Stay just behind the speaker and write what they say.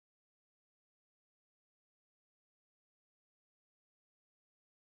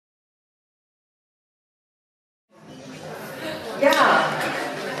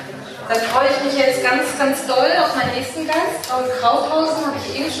ganz, ganz doll auf meinen nächsten Gast. Krauthausen habe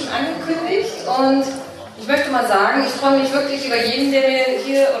ich eben schon angekündigt und ich möchte mal sagen, ich freue mich wirklich über jeden, der mir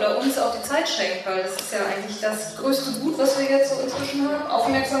hier oder uns auch die Zeit schenkt, weil das ist ja eigentlich das größte Gut, was wir jetzt so inzwischen haben.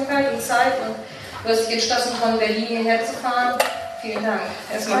 Aufmerksamkeit und Zeit, und du hast dich entschlossen, von Berlin hierher zu fahren. Vielen Dank.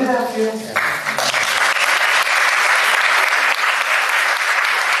 Erstmal dafür.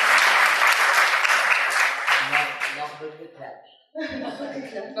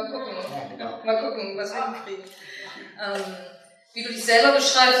 Mal gucken, was wir hinkriegen. Wie du dich selber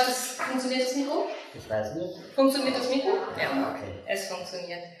beschreibst, funktioniert das Mikro? Ich weiß nicht. Funktioniert das Mikro? Ja, okay. Es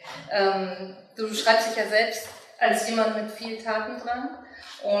funktioniert. Du beschreibst dich ja selbst als jemand mit viel Tatendrang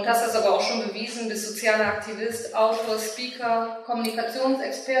und hast das aber auch schon bewiesen, bist sozialer Aktivist, Autor, Speaker,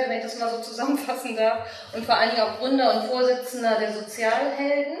 Kommunikationsexperte, wenn ich das mal so zusammenfassen darf, und vor allen Dingen auch Gründer und Vorsitzender der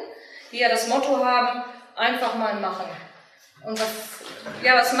Sozialhelden, die ja das Motto haben, einfach mal machen. Und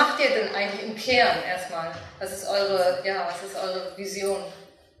was macht ihr denn eigentlich im Kern erstmal? Was ist eure Vision?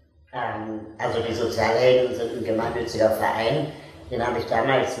 Also die Sozialhelden sind ein gemeinnütziger Verein. Den habe ich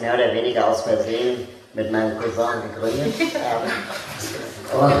damals mehr oder weniger aus Versehen mit meinem Cousin gegründet.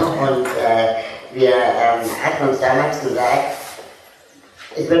 Wir hatten uns damals gesagt,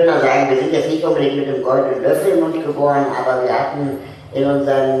 ich würde mal sagen, wir sind jetzt nicht unbedingt mit dem goldenen Löffel im Mund geboren, aber wir hatten in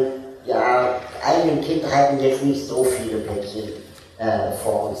unseren eigenen Kindheiten jetzt nicht so viele Päckchen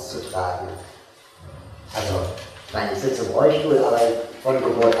vor uns zu tragen. Also, ich meine, ich sitze im Rollstuhl, aber von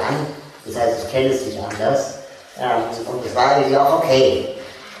Geburt an, das heißt, ich kenne es nicht anders. Und es war irgendwie auch okay.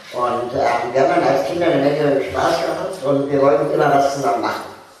 Und wir haben dann als Kinder eine Menge Spaß gehabt und wir wollten immer was zusammen machen.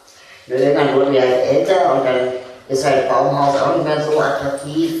 Und irgendwann wurden wir halt älter und dann ist halt Baumhaus auch nicht mehr so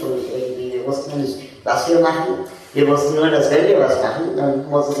attraktiv und irgendwie, wir wussten nicht, was wir machen. Wir wussten nur, dass wenn wir was machen, dann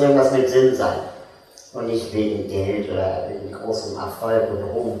muss es irgendwas mit Sinn sein. Und nicht wegen Geld oder wegen großem Erfolg oder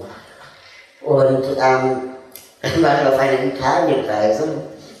Ruhm. Und waren wir auf einer Italienreise,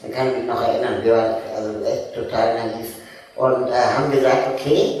 da kann ich mich noch erinnern, wir waren also echt total naiv und haben gesagt,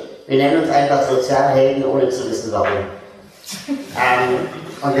 okay, wir nennen uns einfach Sozialhelden, ohne zu wissen warum.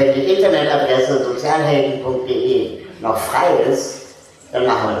 Und wenn die Internetadresse sozialhelden.de noch frei ist, dann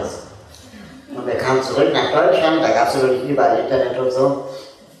machen wir das. Und wir kamen zurück nach Deutschland, da gab es natürlich überall Internet und so.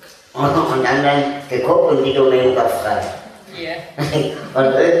 Und dann geguckt und die Domain war frei. Yeah.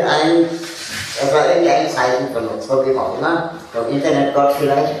 Und das war irgendwie ein Zeichen von uns, von wem auch immer, vom Internetgott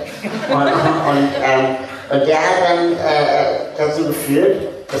vielleicht. Und der hat dann dazu geführt,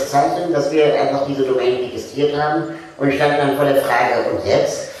 das Zeichen, dass wir einfach diese Domain registriert haben und standen dann vor der Frage, und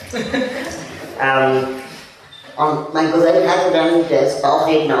jetzt? Und mein Cousin hatte dann, der ist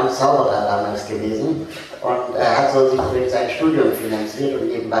Bauchredner und Zauberer damals gewesen und hat so sich durch sein Studium finanziert und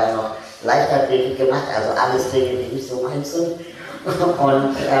nebenbei noch Leichtathletik gemacht, also alles Dinge, die nicht so meins sind.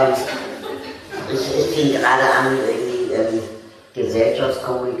 Und ich fing gerade an, irgendwie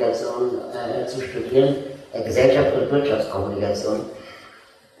Gesellschaftskommunikation zu studieren, Gesellschaft- und Wirtschaftskommunikation.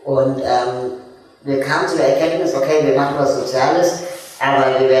 Und wir kamen zu der Erkenntnis, okay, wir machen was Soziales,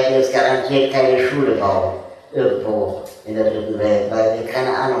 aber wir werden jetzt garantiert keine Schule bauen. Irgendwo in der dritten Welt, weil wir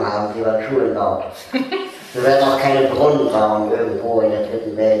keine Ahnung haben, wie man Schulen baut. Wir werden auch keine Brunnen bauen irgendwo in der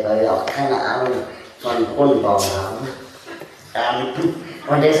dritten Welt, weil wir auch keine Ahnung von Brunnenbauen haben.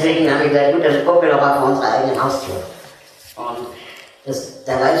 Und deswegen haben wir gesagt, gut, dann gucken wir doch mal vor unserer eigenen Haustür. Und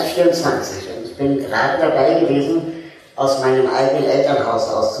da war ich 24 und ich bin gerade dabei gewesen, aus meinem eigenen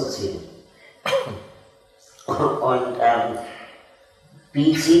Elternhaus auszuziehen. Und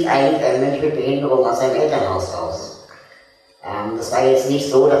wie sieht eigentlich ein Mensch mit Behinderung aus seinem Elternhaus aus? Das war jetzt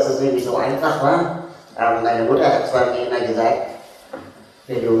nicht so, dass es irgendwie so einfach war. Meine Mutter hat zwar mir immer gesagt,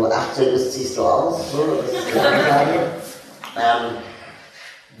 wenn du 18 bist, ziehst du aus. So, das ist die Ansage.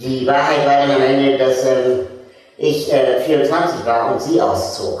 Die Wahrheit war dann am Ende, dass ich 24 war und sie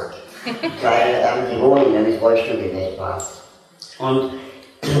auszog. Weil die Wohnung nämlich rollstuhlgerecht war. Und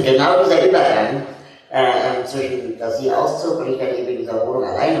genau dieser Übergang zwischen, dass sie auszog und ich dann eben in dieser Wohnung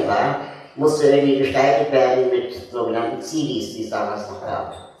alleine war, musste irgendwie gestaltet werden mit sogenannten Zidis, die es damals noch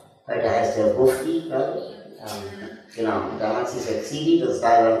gab. Heute heißt der Bufti, glaube ich. Genau, und damals hieß der Zidi, das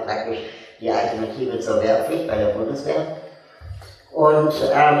war dann praktisch die Alternative zur Wehrpflicht bei der Bundeswehr. Und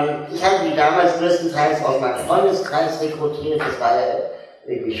ich hatte die damals größtenteils aus meinem Freundeskreis rekrutiert, das war ja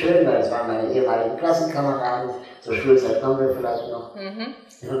irgendwie schön, weil es waren meine ehemaligen Klassenkameraden, zur Schulzeit kommen wir vielleicht noch. Mhm.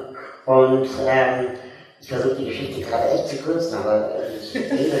 Und ich versuche die Geschichte gerade echt zu kürzen, aber ich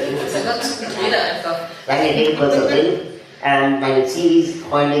rede einfach. Lange Rede, kurzer Sinn. Meine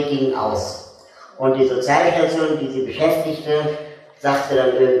Zivis-Freunde gingen aus. Und die Sozialstation, die sie beschäftigte, sagte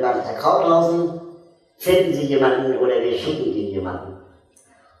dann irgendwann, Herr Krauthausen, finden Sie jemanden oder wir schicken Ihnen jemanden.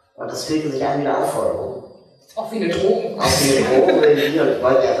 Und das fühlte sich an wie eine Aufforderung. Auch wie eine Drohung. Auch wie eine Drohung irgendwie, und ich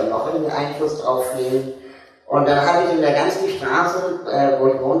wollte ja dann noch irgendwie Einfluss drauf nehmen. Und dann habe ich in der ganzen Straße, wo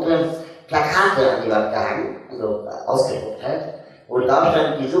ich wohnte, Plakate an die Wand gehangen, also ausgedruckt halt, wo drauf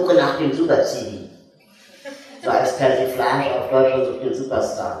stand, die Suche nach dem Super-Zivi. So als Persiflage auf Deutschland sucht den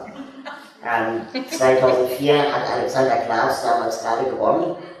Superstar. 2004 hat Alexander Klaas damals gerade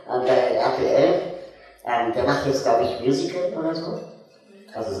gewonnen bei RTL. Der macht jetzt, glaube ich, Musical oder so.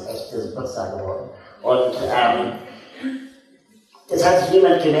 Also ist echt der Superstar geworden. Und es hat sich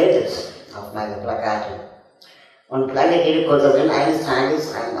niemand gemeldet auf meine Plakate. Und lange Rede, kurzer Sinn, eines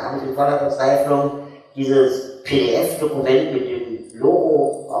Tages habe ich in voller Verzweiflung dieses PDF-Dokument mit dem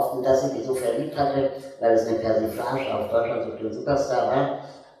Logo, auf das ich mich so verliebt hatte, weil es eine Persiflage auf Deutschland sucht den Superstar war,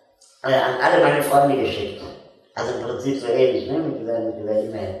 an alle meine Freunde geschickt. Also im Prinzip so ähnlich, ne, mit dieser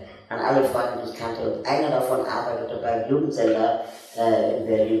E-Mail. An alle Freunde, die ich kannte. Und einer davon arbeitete beim Jugendsender in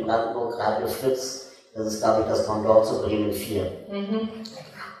Berlin-Brandenburg, Radio Fritz. Das ist, glaube ich, das Pendant zu Bremen 4. Mhm.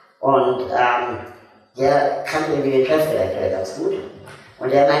 Und der kannte irgendwie den Chefredakteur ganz gut.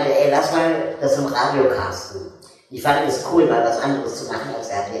 Und der meinte, ey, lass mal das im Radio casten. Ich fand es cool, mal was anderes zu machen als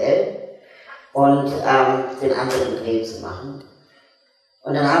RTL. Und den anderen Dreh zu machen.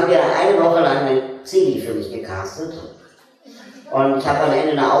 Und dann haben wir eine Woche lang ein CD für mich gecastet. Und ich habe am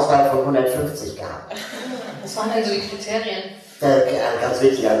Ende eine Auswahl von 150 gehabt. Was waren denn so die Kriterien? Ganz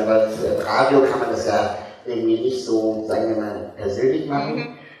witzig, also bei Radio kann man das ja irgendwie nicht so, sagen wir mal, persönlich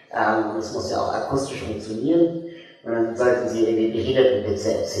machen. Es muss ja auch akustisch funktionieren. Und dann sollten sie irgendwie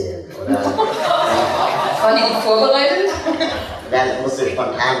Behindertenwitze erzählen. Oder, waren die gut vorbereitet? Ja, das musste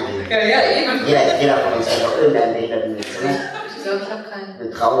spontan gehen. Ja, eben. Jeder von uns hat doch irgendeinen Behindertenwitz, ne? Ich glaube, ich habe keinen.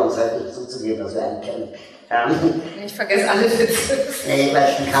 Wir trauen uns halt nicht zuzugeben, dass wir einen kennen. Ich vergesse alle Witze. Ja,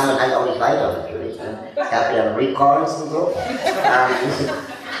 jedenfalls kam man halt auch nicht weiter natürlich. Ne? Es gab ja Recalls und so.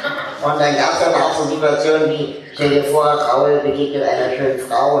 Und dann gab es aber auch so Situationen wie, stell dir vor, Raul begegnet einer schönen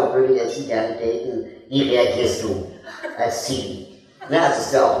Frau und würde jetzt sie gerne daten. Wie reagierst du als Ziel? Ja, das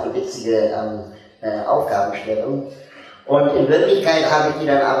ist ja auch eine witzige Aufgabenstellung. Und in Wirklichkeit habe ich die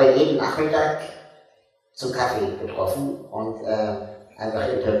dann aber jeden Nachmittag zum Kaffee getroffen und einfach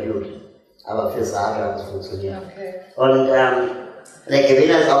interviewt. Aber fürs Radio hat es funktioniert. Okay. Und der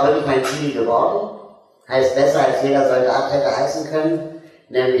Gewinner ist auch wirklich mein Ziel geworden. Heißt besser als jeder Soldat hätte heißen können,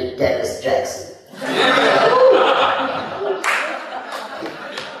 nämlich Dennis Jackson.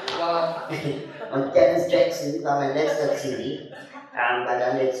 Und Dennis Jackson war mein letzter CD, weil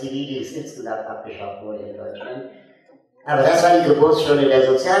dann der CD die Skizzenlab abgeschafft wurde in Deutschland. Aber das war die Geburtsstunde der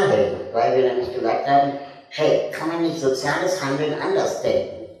Sozialhelden, weil wir nämlich gesagt haben, hey, kann man nicht soziales Handeln anders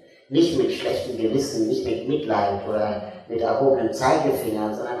denken? Nicht mit schlechtem Gewissen, nicht mit Mitleid oder mit erhobenem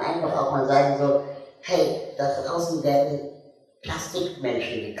Zeigefinger, sondern einfach auch mal sagen so, hey, da draußen werden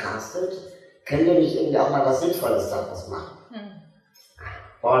Plastikmenschen gecastet, können wir nicht irgendwie auch mal was Sinnvolles daraus machen?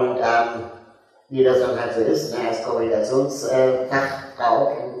 Und wie das dann halt so ist, ne, als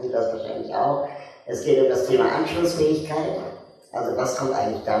Kommunikationsfachfrau kennen Sie das wahrscheinlich auch, es geht um das Thema Anschlussfähigkeit, also was kommt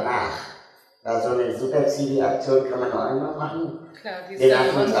eigentlich danach? Weil so eine Super-Zivi-Aktion kann man nur einmal machen. Klar, wir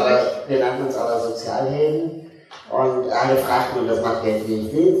nannten uns aber Sozialhelden und alle fragten, und das macht jetzt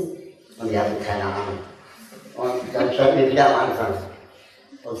nicht und wir hatten keine Ahnung. Und dann standen wir wieder am Anfang.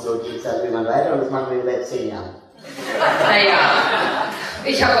 Und so geht es dann irgendwann weiter und das machen wir seit 10 Jahren. Naja,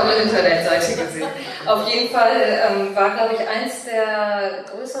 ich habe eure Internetseite gesehen. Auf jeden Fall war, glaube ich, eins der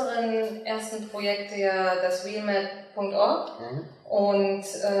größeren ersten Projekte ja das realmap.org. Und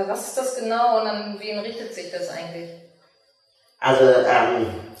was ist das genau und an wen richtet sich das eigentlich? Also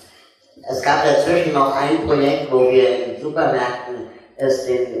es gab dazwischen noch ein Projekt, wo wir in Supermärkten es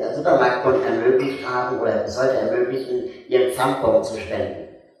den Supermarktkunden ermöglicht haben oder bis heute ermöglichen, ihren Pfandbon zu spenden.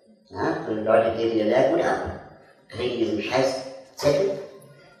 Ja? Also die Leute geben ihr Lehrgut ab, kriegen diesen Scheißzettel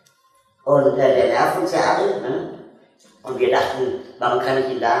und der nervt uns ja alle. Ne? Und wir dachten, warum kann ich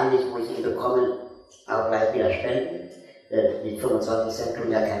ihn da nicht, wo ich ihn bekomme, auch gleich wieder spenden? Die 25 Cent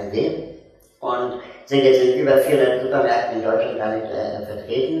tun ja keinen weh. Und sind jetzt in über 400 Supermärkten in Deutschland damit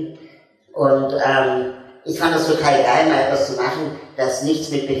vertreten. Und ich fand es total geil, mal etwas zu machen, das nichts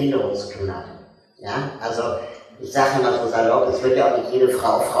mit Behinderung zu tun hat. Ja, also ich sage immer so salopp, es wird ja auch nicht jede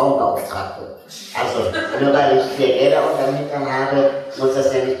Frau Frauenbeauftragte. Also nur weil ich 4 Gelder unterm Hintern habe, muss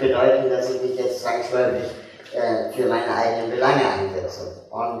das ja nicht bedeuten, dass ich mich jetzt zwangsläufig für meine eigenen Belange einsetze.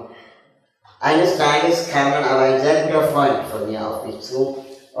 Und eines Tages kam dann aber ein sehr guter Freund von mir auf mich zu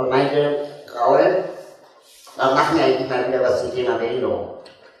und meinte, Raul, warum machen wir eigentlich mal wieder was zum Thema Behinderung?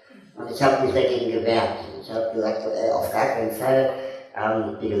 Und ich habe mich dagegen gewehrt. Ich habe gesagt, so, auf gar keinen Fall.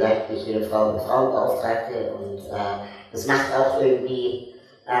 Wie gesagt, nicht jede Frau eine Frauenbeauftragte und das macht auch irgendwie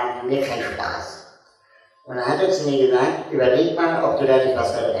mir keinen Spaß. Und dann hat er zu mir gesagt, überleg mal, ob du da nicht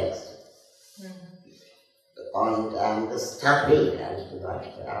was verdrängst. Und das tat weh, ehrlich gesagt.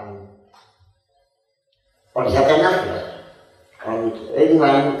 Und ich habe dann nachgedacht. Und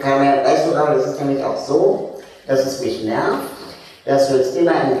irgendwann kam er, weißt du, Raul, das ist nämlich auch so, dass es mich nervt, dass wir uns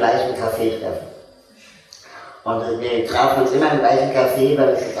immer im gleichen Café treffen. Und wir trafen uns immer im gleichen Café, weil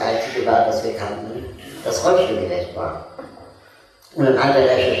es das einzige war, das wir kannten, das rollstuhlgerecht war. Und dann hat er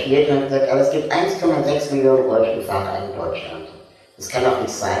recherchiert und gesagt, aber es gibt 1,6 Millionen Rollstuhlfahrer in Deutschland. Das kann doch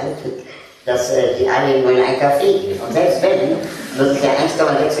nicht sein, dass die alle nur in ein Café gehen. Und selbst wenn, wird es ja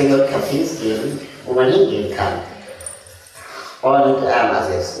 1,6 Millionen Cafés geben, wo man hingehen kann. Und,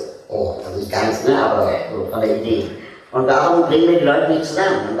 also jetzt, also nicht ganz, ne, aber so von der Idee. Und warum bringen wir die Leute nicht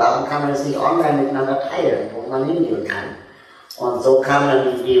zusammen? Und warum kann man das nicht online miteinander teilen, wo man hingehen kann? Und so kam dann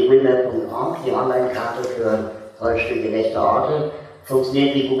die Idee winmap.org, die Online-Karte für rollstuhlgerechte Orte.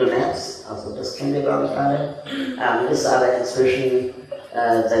 Funktioniert wie Google Maps, also das kennen wir, glaube ich, alle. Ist aber inzwischen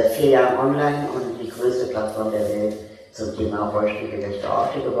seit 4 Jahren online und die größte Plattform der Welt zum Thema rollstuhlgerechte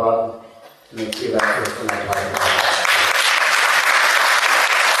Orte geworden, mit über 500.000 Orten.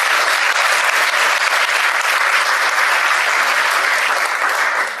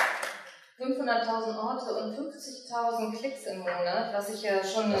 500.000 Orte und 50.000 Klicks im Monat, was ich ja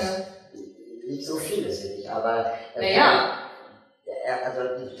schon... Nicht so viel ist, finde ich, aber... Naja. Also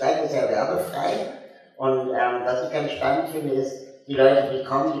die Seite ist ja werbefrei und was ich ganz spannend finde, ist, die Leute, die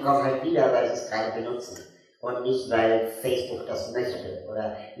kommen halt wieder, weil sie es gerade benutzen. Und nicht, weil Facebook das möchte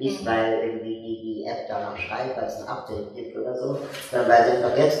oder nicht, weil irgendwie die App danach schreit, weil es ein Update gibt oder so, sondern weil sie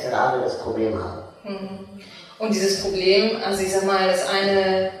doch jetzt gerade das Problem haben. Und dieses Problem, also ich sag mal, das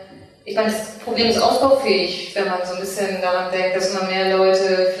Problem ist ausbaufähig, wenn man so ein bisschen daran denkt, dass immer mehr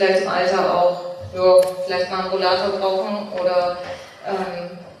Leute vielleicht im Alter auch vielleicht mal einen Rollator brauchen oder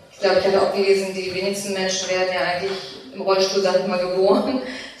ich glaube, ich hatte auch gelesen, die wenigsten Menschen werden ja eigentlich im Rollstuhl, sag ich mal, geboren,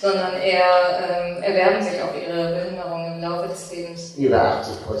 sondern eher erwerben sich auch ihre Behinderung im Laufe des Lebens. Über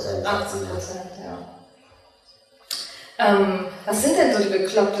 80%. 80%, ja. Was sind denn so die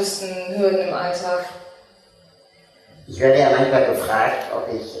beklopptesten Hürden im Alltag? Ich werde ja manchmal gefragt, ob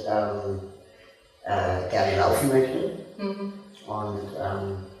ich gerne laufen möchte. Und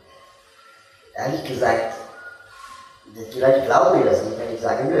ehrlich gesagt, die Leute glauben mir das nicht, wenn ich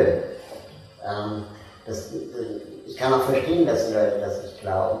sage, nö. Ich kann auch verstehen, dass die Leute das nicht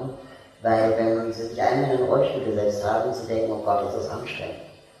glauben, weil wenn sie sich einmal in den Rollstuhl gesetzt haben, sie denken, oh Gott, ist das anstrengend.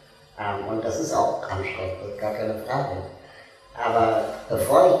 Und das ist auch anstrengend, das ist gar keine Frage. Aber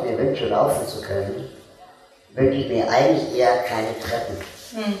bevor ich mir wünsche, laufen zu können, wünsche ich mir eigentlich eher keine Treppen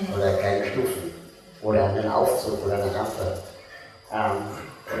oder keine Stufen oder einen Aufzug oder eine Rampe.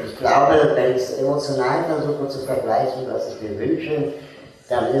 Und ich glaube, wenn ich es emotional versuche zu vergleichen, was ich mir wünsche,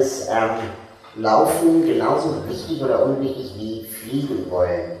 dann ist Laufen genauso wichtig oder unwichtig wie fliegen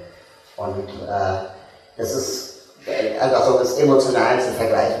wollen. Und das ist, also das emotional zu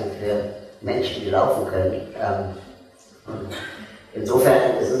vergleichen für Menschen, die laufen können.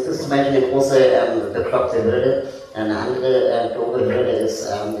 Insofern ist es zum Beispiel eine große bekloppte Hürde. Eine andere doofe Hürde ist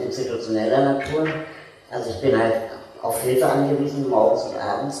institutioneller Natur. Also ich bin halt auf Hilfe angewiesen, morgens und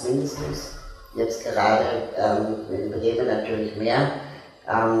abends mindestens. Jetzt gerade in Bremen natürlich mehr.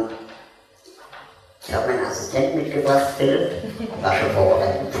 Ich habe meinen Assistenten mitgebracht, Philipp, war schon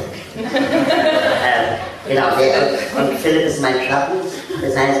vorbereitet. Genau, und Philipp ist mein Schatten,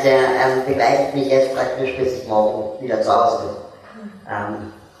 das heißt, der begleitet mich jetzt praktisch, bis ich morgen wieder zu Hause bin.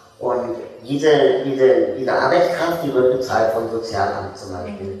 Und diese Arbeitskraft, die wird bezahlt vom Sozialamt zum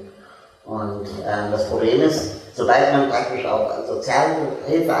Beispiel. Und das Problem ist, sobald man praktisch auf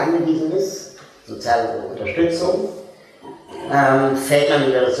Sozialhilfe angewiesen ist, soziale Unterstützung, fällt man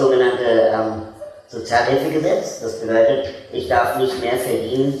unter das sogenannte Sozialhilfegesetz. Das bedeutet, ich darf nicht mehr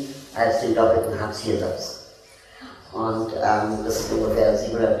verdienen als den doppelten Hartz-IV-Satz. Und das ist ungefähr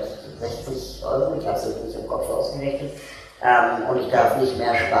 760 €, ich habe es nicht im Kopf ausgerechnet. Und ich darf nicht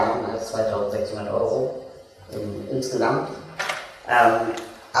mehr sparen als 2.600 € insgesamt.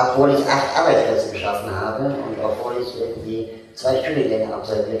 Obwohl ich 8 Arbeitsplätze geschaffen habe und obwohl ich irgendwie 2 Studiengänge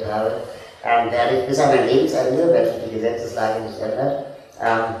absolviert habe, werde ich bis an mein Lebensende, wenn sich die Gesetzeslage nicht ändert,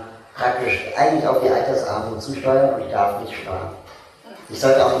 praktisch eigentlich auf die Altersarmut zusteuern und ich darf nicht sparen. Ich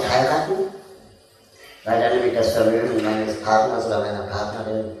sollte auch nicht heiraten, weil dann nämlich das Vermögen meines Partners oder meiner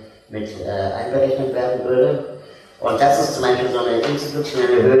Partnerin mit einberechnet werden würde. Und das ist zum Beispiel so eine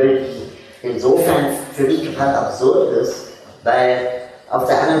institutionelle Hürde, die insofern für mich total absurd ist, weil auf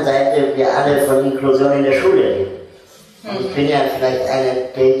der anderen Seite wir alle von Inklusion in der Schule reden. Und ich bin ja vielleicht einer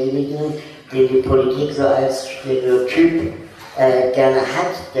derjenigen, die die Politik so als Stereotyp gerne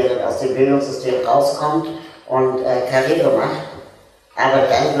hat, der dann aus dem Bildungssystem rauskommt und Karriere macht, aber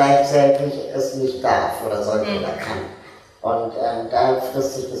dann gleichzeitig es nicht darf oder sollte oder kann. Und da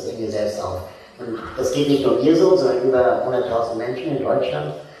frisst sich das irgendwie selbst auf. Und das geht nicht nur mir so, sondern über 100.000 Menschen in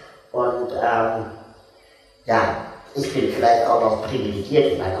Deutschland. Und ja, ich bin vielleicht auch noch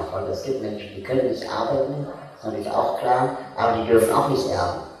privilegiert in meiner Rolle. Es gibt Menschen, die können nicht arbeiten, das ist natürlich auch klar, aber die dürfen auch nicht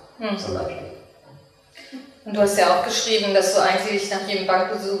erben, zum Beispiel. Und du hast ja auch geschrieben, dass du eigentlich nach jedem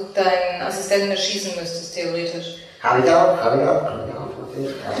Bankbesuch deinen Assistenten erschießen müsstest, theoretisch. Habe ich auch,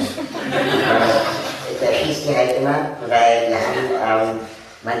 natürlich. Der schießt die halt immer, weil wir haben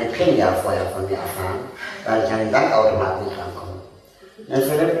meine PIN ja vorher von mir erfahren, weil ich an den Bankautomaten nicht rankomme. Ne,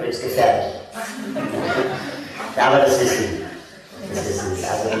 Philipp, du bist gefährlich. Ja, aber das wissen die. Das wissen die.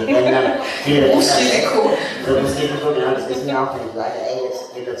 Also die Länder, Berufsrisiko. Berufsrisiko, genau, das wissen wir auch, wenn ich sage, ey,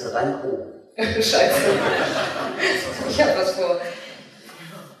 jetzt geht er zur Bank. Scheiße. Ich habe was vor.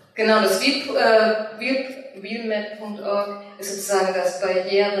 Genau, das Wheelmap.org ist sozusagen das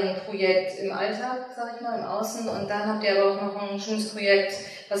Barrierenprojekt im Alltag, sag ich mal, im Außen. Und dann habt ihr aber auch noch ein schönes Projekt,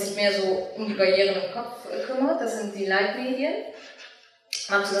 was sich mehr so um die Barrieren im Kopf kümmert. Das sind die Leitmedien.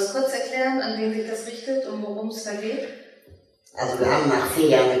 Magst du das kurz erklären, an wen sich das richtet und worum es da geht? Also wir haben nach 4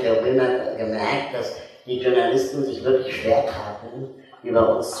 Jahren mit der Wheelmap gemerkt, dass die Journalisten sich wirklich schwer taten,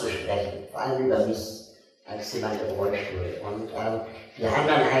 über uns zu sprechen, vor allem über mich als jemand im Rollstuhl. Und wir haben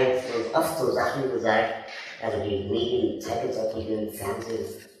dann halt so oft so Sachen gesagt, also die Medien, Zeitungsartikel,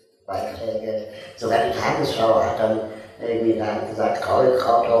 Fernsehbeiträge, sogar die Tagesschau hat dann irgendwie gesagt,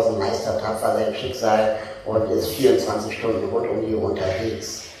 Krauthausen meistert tapfer sein Schicksal und ist 24 Stunden rund um die Uhr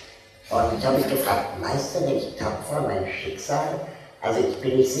unterwegs. Und ich habe mich gefragt, meistere ich tapfer mein Schicksal? Also ich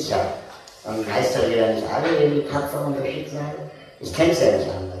bin nicht sicher. Und meistern wir ja nicht alle irgendwie tapfer unser Schicksal? Ich kenne es ja nicht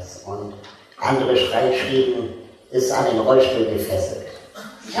anders. Und andere schrieben, ist an den Rollstuhl gefesselt.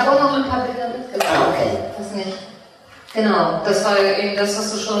 Ich habe auch noch ein paar Bilder mitgebracht. Ah, okay. Das nicht. Genau, das war eben das,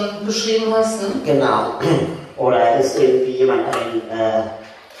 was du schon beschrieben hast, ne? Genau. Oder ist irgendwie jemand an den...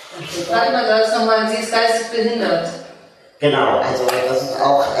 Warte mal, sag es nochmal, sie ist geistig behindert. Genau, also das ist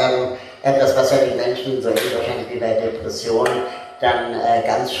auch etwas, was ja die Menschen, so ähnlich wahrscheinlich wie bei Depressionen, dann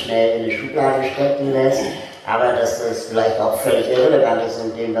ganz schnell in die Schublade stecken lässt. Aber dass das vielleicht auch völlig irrelevant ist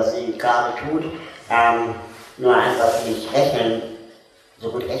in dem, was sie gerade tut, nur einfach nicht so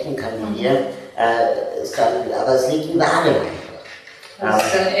gut rechnen kann wie wir, ist dann, aber es liegt über alle. Das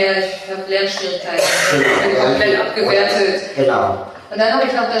ist dann eher, ich habe Lernschwierigkeiten, ich bin komplett abgewertet. Genau. Und dann habe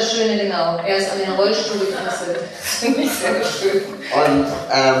ich noch das Schöne, genau, er ist an den Rollstuhl gefesselt. Das finde ich sehr schön. Und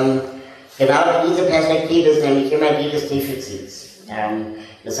genau diese Perspektive ist nämlich immer die des Defizits.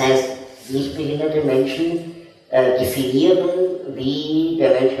 Das heißt, nicht behinderte Menschen definieren, wie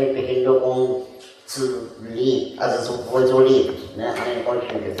der Mensch mit Behinderung also wohl so lebt, ne, an den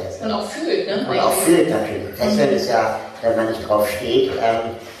Rollstuhl gefesselt. Und auch fühlt, ne? Und auch fühlt natürlich. Fesseln ist ja, wenn man nicht drauf steht,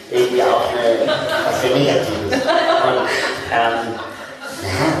 irgendwie auch was sehr Negatives.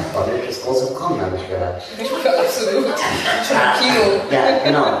 Und Mensch ist groß im Kommen, habe ich gehört. Absolut. Schon im Kino. Ja,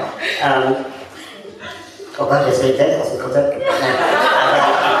 genau. Oh Gott, jetzt bin ich selbst aus dem Konzept gekommen.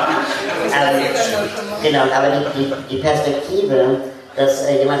 Genau, aber die Perspektive, dass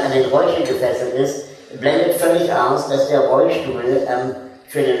jemand an den Rollstuhl gefesselt ist, blendet völlig aus, dass der Rollstuhl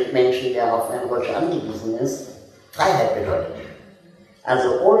für den Menschen, der auf einen Rollstuhl angewiesen ist, Freiheit bedeutet.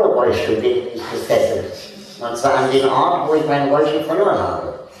 Also ohne Rollstuhl bin ich gefesselt. Und zwar an den Ort, wo ich meinen Rollstuhl verloren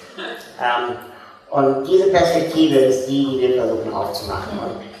habe. Und diese Perspektive ist die wir versuchen aufzumachen.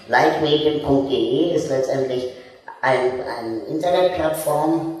 Und leitmedien.de ist letztendlich eine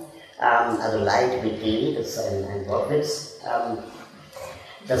Internetplattform, also Leit mit D, das ist ein Wortwitz,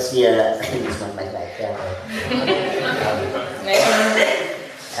 dass wir, das macht man gleich,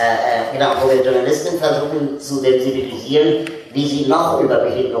 genau, wo wir Journalisten versuchen zu sensibilisieren, wie sie noch über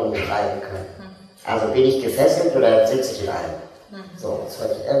Behinderung schreiben können. Also bin ich gefesselt oder sitze ich in einem? So, das ist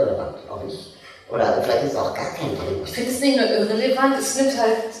völlig irrelevant, auch nicht. Oder vielleicht ist es auch gar kein Thema. Ich finde es nicht nur irrelevant, es nimmt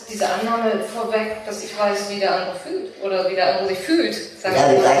halt diese Annahme vorweg, dass ich weiß, wie der andere fühlt. Oder wie der andere sich fühlt. Ja,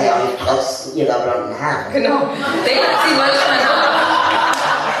 wir sagen ja auch nicht trotz ihrer blonden Haare. Genau. Denkt sie manchmal nach.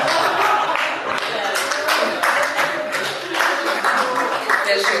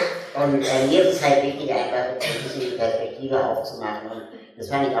 Sehr schön. Und mir ist es halt wichtig, einfach ein bisschen die Perspektive aufzumachen. Und das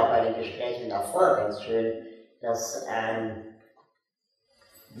fand ich auch bei den Gesprächen davor ganz schön, dass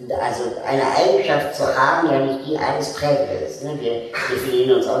also eine Eigenschaft zu haben, ja nicht die alles prägend ist. Ne? Wir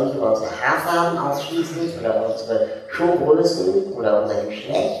definieren uns auch nicht über unsere Haarfarben ausschließlich oder unsere Schuhgrößen oder unser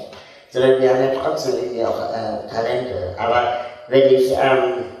Geschlecht, sondern wir haben ja trotzdem irgendwie auch Talente. Aber wenn ich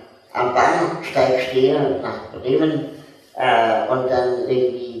am Bahnsteig stehe und nach Bremen und dann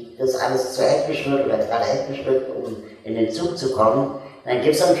irgendwie das alles zu hektisch wird oder gerade hektisch wird, um in den Zug zu kommen, dann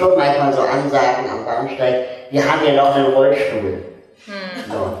gibt es dann schon manchmal so Ansagen am Bahnsteig, wir haben ja noch einen Rollstuhl.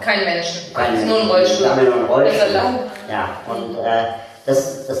 So. Kein Menschen. Nur ein Rollstuhl. Wir haben ja nur einen Rollstuhl. Ja, und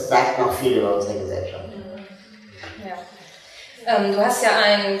das sagt noch viel über unsere Gesellschaft. Ja. Du hast ja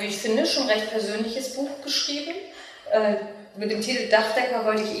ein, wie ich finde, schon recht persönliches Buch geschrieben. Mit dem Titel Dachdecker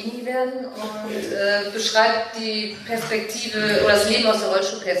wollte ich nie werden und beschreibt die Perspektive oder das Leben aus der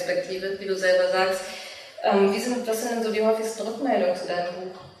Rollstuhlperspektive, wie du selber sagst. Was sind denn so die häufigsten Rückmeldungen zu deinem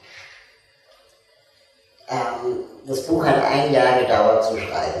Buch? Das Buch hat 1 Jahr gedauert zu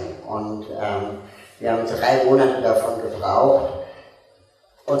schreiben und wir haben 3 Monate davon gebraucht,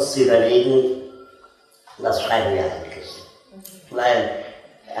 uns zu überlegen, was schreiben wir eigentlich. Weil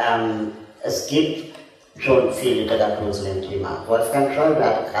es gibt schon viel Literatur zu dem Thema. Wolfgang Schäuble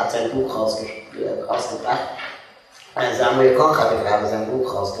hatte gerade sein Buch rausgebracht, Samuel Koch hatte gerade sein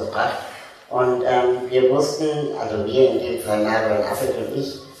Buch rausgebracht und wir wussten, also wir in dem Fall Marion Affelt und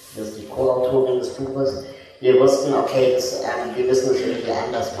ich, das ist die Co-Autorin des Buches, wir wussten, okay, wir müssen es irgendwie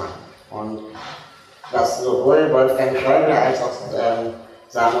anders machen. Und was sowohl Wolfgang Schäuble als auch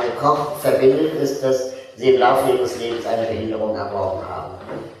Samuel Koch verbindet, ist, dass sie im Laufe ihres Lebens eine Behinderung erworben haben.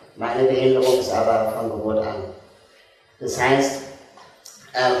 Meine Behinderung ist aber von Geburt an. Das heißt,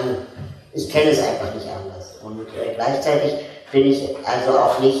 ich kenne es einfach nicht anders. Und gleichzeitig bin ich also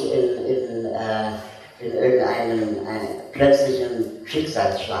auch nicht in irgendeinen plötzlichen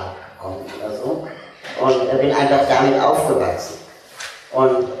Schicksalsschlag gekommen oder so. Und bin einfach damit aufgewachsen.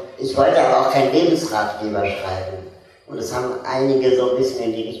 Und ich wollte aber auch keinen Lebensratgeber schreiben. Und das haben einige so ein bisschen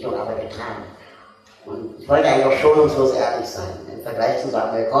in die Richtung aber getan. Und ich wollte einfach schonungslos ehrlich sein. Im Vergleich zu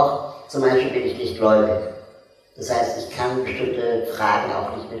Samuel Koch zum Beispiel bin ich nicht gläubig. Das heißt, ich kann bestimmte Fragen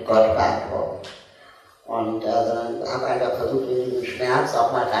auch nicht mit Gott beantworten. Und sondern habe einfach versucht, in diesen Schmerz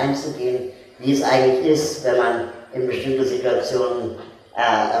auch mal reinzugehen, wie es eigentlich ist, wenn man in bestimmte Situationen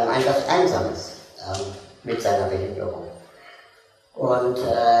einfach einsam ist mit seiner Behinderung. Und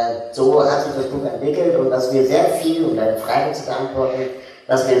so hat sich das Buch entwickelt und was mir sehr viel, um deine Frage zu beantworten,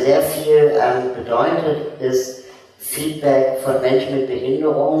 was mir sehr viel bedeutet, ist Feedback von Menschen mit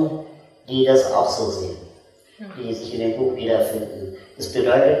Behinderung, die das auch so sehen, die sich in dem Buch wiederfinden. Das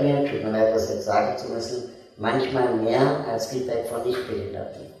bedeutet mir, tut mir leid, das jetzt sagen zu müssen, manchmal mehr als Feedback von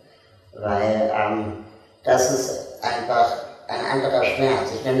Nichtbehinderten. Weil das ist einfach ein anderer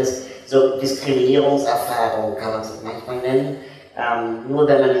Schmerz. Ich nenne es so Diskriminierungserfahrung, kann man es manchmal nennen. Nur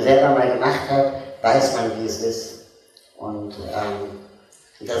wenn man die selber mal gemacht hat, weiß man, wie es ist. Und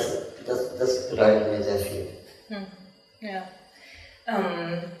das bedeutet mir sehr viel. Ja.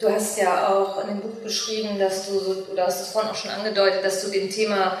 Du hast ja auch in dem Buch beschrieben, dass du, oder hast es vorhin auch schon angedeutet, dass du dem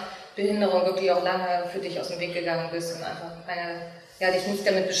Thema Behinderung wirklich auch lange für dich aus dem Weg gegangen bist und einfach dich nicht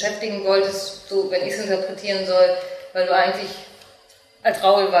damit beschäftigen wolltest, so, wenn ich es interpretieren soll, weil du eigentlich als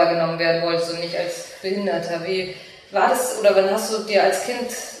Raul wahrgenommen werden wolltest und nicht als Behinderter. Wie war das, oder wann hast du dir als Kind,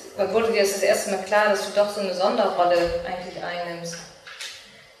 wann wurde dir das erste Mal klar, dass du doch so eine Sonderrolle eigentlich einnimmst?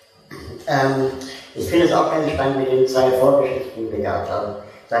 Ich finde es auch ganz spannend mit den 2 Vorgeschichten, die wir gehabt haben.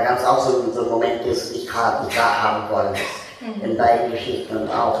 Da gab es auch so einen Moment des Nicht-Wahrhaben wollen in beiden Geschichten und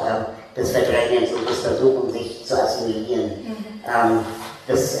auch des Verdrängens und des Versuchen, sich zu assimilieren.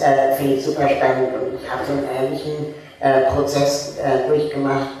 Das finde ich super spannend und ich habe so einen ähnlichen Prozess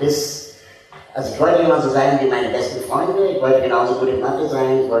durchgemacht also ich wollte immer so sein wie meine besten Freunde, ich wollte genauso gut in Mathe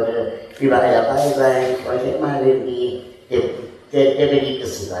sein, ich wollte überall dabei sein, ich wollte immer irgendwie der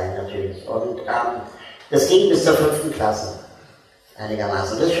beliebteste sein natürlich. Und das ging bis zur 5. Klasse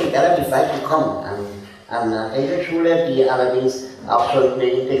einigermaßen. Das ist schon relativ weit gekommen an einer Regelschule, die allerdings auch schon eine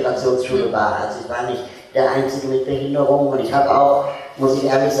Integrationsschule war. Also ich war nicht der Einzige mit Behinderung und ich habe auch, muss ich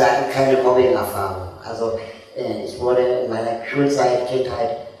ehrlich sagen, keine Mobbing-Erfahrung. Also ich wurde in meiner Schulzeit,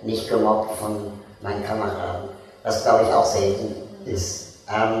 Kindheit nicht gemobbt von meinen Kameraden, was glaube ich auch selten ist.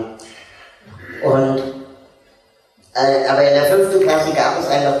 Aber in der 5. Klasse gab es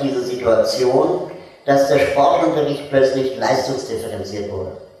einfach diese Situation, dass der Sportunterricht plötzlich leistungsdifferenziert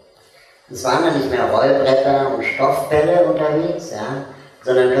wurde. Es waren dann nicht mehr Rollbretter und Stoffbälle unterwegs,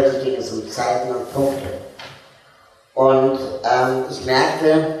 sondern plötzlich ging es um Zeiten und Punkte. Und ich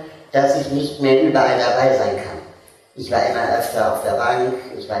merkte, dass ich nicht mehr überall dabei sein kann. Ich war immer öfter auf der Bank,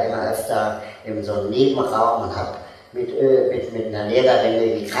 ich war immer öfter in so einem Nebenraum und habe mit einer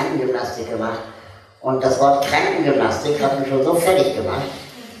Lehrerin die Krankengymnastik gemacht. Und das Wort Krankengymnastik hat mich schon so fertig gemacht,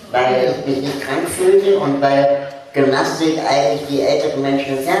 weil ich mich nicht krank fühlte und weil Gymnastik eigentlich die älteren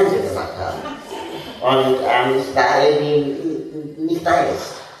Menschen im Fernsehen gemacht haben. Und ich war irgendwie nicht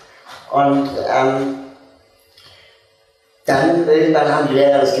beides. Und dann irgendwann haben die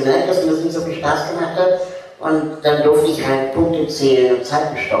Lehrer das gemerkt, dass mir das nicht so viel Spaß gemacht hat. Und dann durfte ich halt Punkte zählen und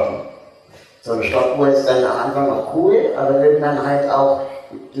Zeiten stoppen. So eine Stoppuhr ist dann am Anfang noch cool, aber irgendwann halt auch,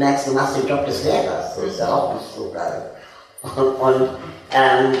 merkst du, machst den Job des Lehrers. Das ist ja auch nicht so geil. Und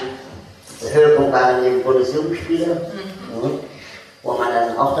der Höhepunkt war dann eben Bundesjugendspiele, wo man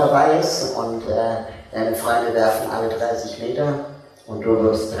dann auch dabei ist und deine Freunde werfen alle 30 Meter und du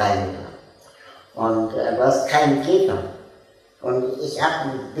wirfst 3 Meter. Und du hast keinen Gegner. Und ich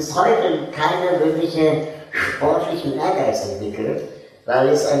habe bis heute keine wirkliche sportlichen Ehrgeiz entwickelt, weil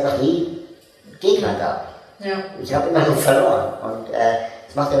es einfach nie Gegner gab. Ja. Ich habe immer nur verloren und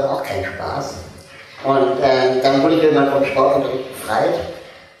es macht ja auch keinen Spaß. Und dann wurde ich irgendwann vom Sportunterricht befreit.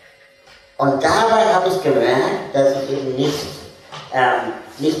 Und dabei habe ich gemerkt, dass ich eben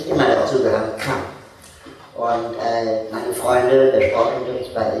nicht immer dazugehören kann. Und meine Freunde, der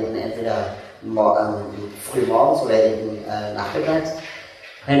Sportunterricht war eben entweder früh morgens oder eben nachmittags.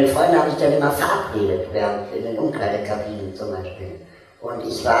 Meine Freunde habe ich dann immer verabredet, während in den Umkleidekabinen zum Beispiel. Und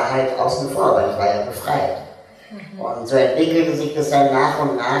ich war halt außen vor, weil ich war ja befreit. Und so entwickelte sich das dann nach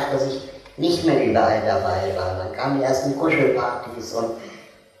und nach, dass ich nicht mehr überall dabei war. Dann kamen die ersten Kuschelpartys und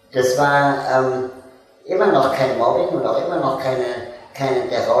das war immer noch kein Mobbing und auch immer noch keine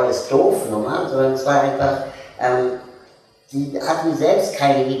der Raul ist doof Nummer, sondern es war einfach, die hatten selbst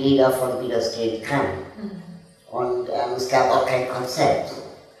keine Idee davon, wie das gehen kann. Und es gab auch kein Konzept.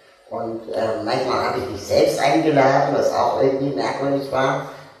 Und manchmal habe ich mich selbst eingeladen, was auch irgendwie merkwürdig war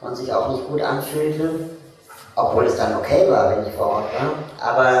und sich auch nicht gut anfühlte, obwohl es dann okay war, wenn ich vor Ort war.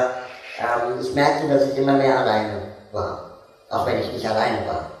 Aber ich merkte, dass ich immer mehr alleine war, auch wenn ich nicht alleine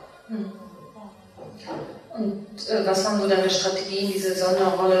war. Und was waren so deine Strategien, diese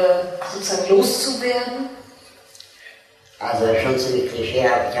Sonderrolle sozusagen loszuwerden? Also schon ziemlich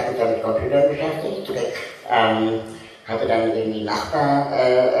klischeehaft. Ich habe mich ja mit Computern beschäftigt. Hatte dann irgendwie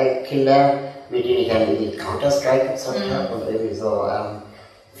Nachbarkinder, mit denen ich dann irgendwie Counter-Strike gezockt habe und irgendwie so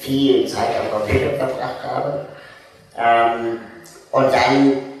viel Zeit am Computer verbracht habe. Und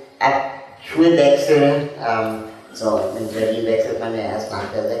dann ab Schulwechsel, so in Berlin wechselt man ja erst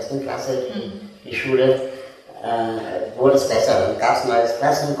nach der 6. Klasse die Schule, wurde es besser. Dann gab es ein neues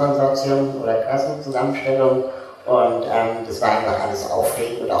Klassenkonsortium oder Klassenzusammenstellung. Und das war einfach alles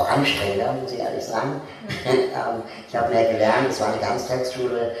aufregend und auch anstrengender, muss ich ehrlich sagen. Ich habe mehr gelernt, es war eine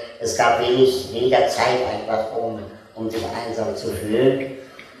Ganztagsschule, es gab weniger Zeit einfach, um sich einsam zu fühlen.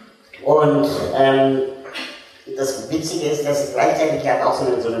 Und das Witzige ist, dass ich gleichzeitig ja auch so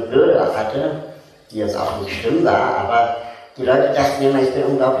eine Bürde hatte, die jetzt auch nicht schlimm war, aber die Leute dachten immer, ich bin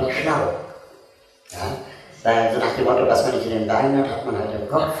unglaublich schlau. Ja? Weil so nach dem Motto, was man nicht in den Beinen hat, hat man halt im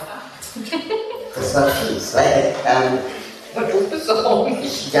Kopf. Das war fies, weil, aber du bist doch auch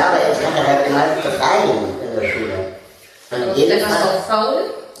nicht. Ja, aber ich hatte halt immer 3 in der Schule. Und dann warst du auch faul?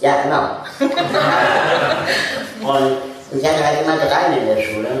 Ja, genau. Und ich hatte halt immer 3 in der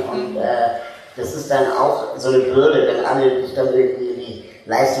Schule und das ist dann auch so eine Bürde, wenn alle dich dann irgendwie in die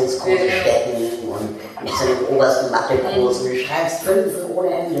Leistungskurse stecken und bist dann im obersten Mathekurs und du schreibst 5 ohne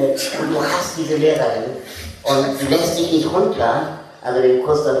Ende und du hast diese Lehrerin und du lässt dich nicht runter, also den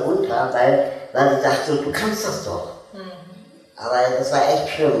Kurs dann runter, weil sie sagt so, du kannst das doch. Aber das war echt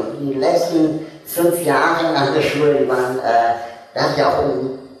schlimm. Und die letzten 5 Jahre nach der Schule, die waren, da habe ich auch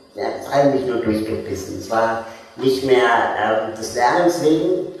eigentlich nur durchgebissen. Es war nicht mehr des Lernens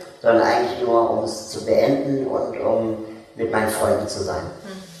wegen, sondern eigentlich nur, um es zu beenden und um mit meinen Freunden zu sein.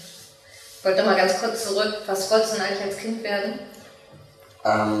 Ich wollte mal ganz kurz zurück, was wolltest du denn eigentlich als Kind werden?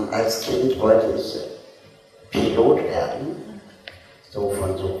 Als Kind wollte ich Pilot werden. So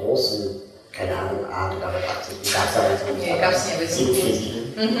von so großen, keine Ahnung, A380, gab es aber so nicht, gab es nicht, 747.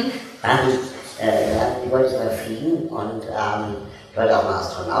 Die wollte ich mal fliegen und ich wollte auch mal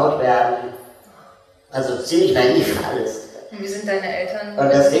Astronaut werden. Also ziemlich naiv alles. Und wie sind deine Eltern? Und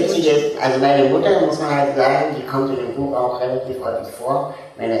das Witzige ist, also meine Mutter, muss man halt sagen, die kommt in dem Buch auch relativ häufig vor.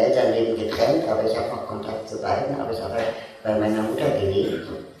 Meine Eltern leben getrennt, aber ich habe noch Kontakt zu beiden, aber ich habe halt bei meiner Mutter gelebt.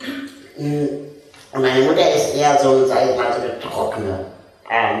 Und meine Mutter ist eher so, sag ich mal, so eine trockene.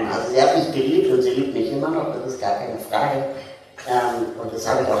 Also sie hat mich geliebt und sie liebt mich immer noch, das ist gar keine Frage. Und das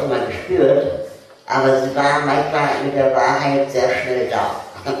habe ich auch immer gespürt. Aber sie war manchmal mit der Wahrheit sehr schnell da.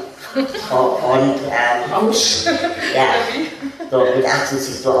 Ja, so mit 18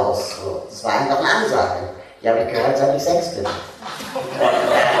 siehst du aus. So. Das war einfach eine Ansage. Die habe ich gehört, seit ich 6 bin. Und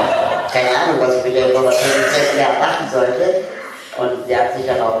keine Ahnung, was ich mit der Information in 6 Jahren machen sollte. Und sie hat sich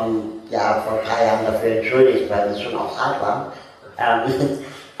dann auch vor ein paar Jahren dafür entschuldigt, weil es schon auch hart war.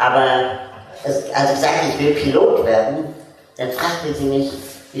 Aber als ich sagte, ich will Pilot werden, dann fragte sie mich,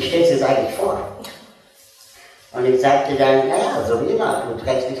 wie stellst du es eigentlich vor? Und ich sagte dann, naja, so wie immer, du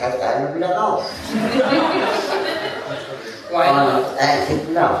trägst mich halt rein und wieder raus.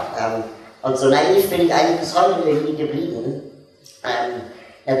 Und so naiv bin ich eigentlich bis heute irgendwie geblieben.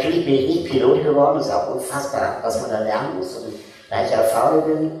 Natürlich bin ich nicht Pilot geworden, das ist auch unfassbar, was man da lernen muss. Und da ich ja faul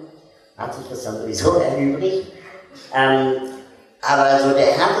bin, hat sich das dann sowieso erübrigt. Aber so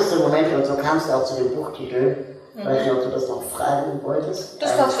der härteste Moment, und so kam es auch zu dem Buchtitel, weiß nicht, ob du das noch fragen wolltest.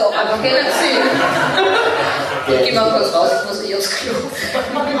 Das darfst du auch einfach gerne erzählen. Ich geh mal kurz raus, ich muss aufs Klo.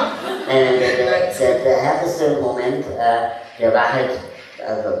 Der härteste Moment, der war halt,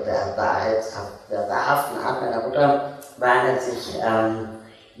 also der wahrhaften Art meiner Mutter, war, als ich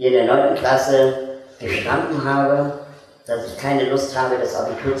hier in der 9. Klasse gestanden habe, dass ich keine Lust habe, das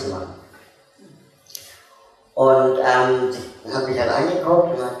Abitur zu machen. Und sie hat mich halt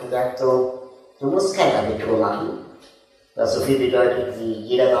angeguckt und hat gesagt, so, du musst kein Abitur machen, was so viel bedeutet, wie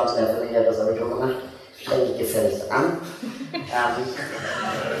jeder bei uns in der Familie hat das Abitur gemacht. Streng dich gefälligst an.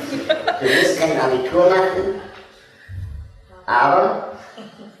 Du musst kein Abitur machen, aber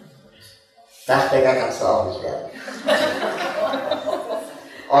Dachdecker kannst du auch nicht werden.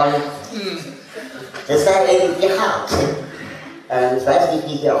 Und das war irgendwie hart. Ich weiß nicht,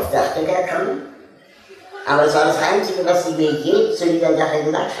 wie sie auf Dachdecker kann, aber es war das Einzige, was sie mir je zu dieser Sache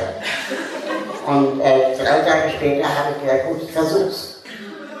gesagt hat. Und 3 Tage später habe ich gesagt, gut, ich versuch's.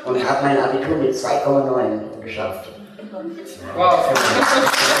 Und habe mein Abitur mit 2,9 geschafft. Wow.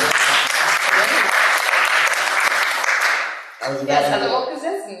 Also das hat aber auch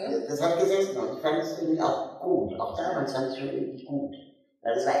gesessen, ne? Das hat gesessen und ich fand es irgendwie auch gut. Auch damals fand ich es schon irgendwie gut.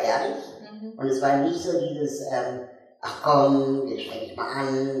 Weil es war ehrlich und es war nicht so dieses, ach komm, jetzt streng ich mal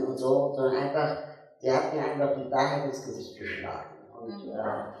an und so, sondern einfach, sie hat mir einfach die Wahrheit ins Gesicht geschlagen. Und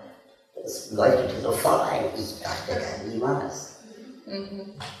das leuchtete sofort ein. Ich dachte gar niemals.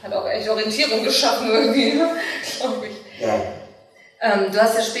 Hat auch echt Orientierung geschaffen irgendwie, glaube ich. Ja. Du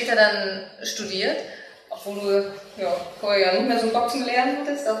hast ja später dann studiert, obwohl du vorher ja nicht mehr so Bock zum Lernen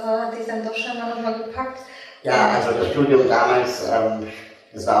hattest, aber hat dich dann doch scheinbar nochmal gepackt. Ja, also das Studium damals,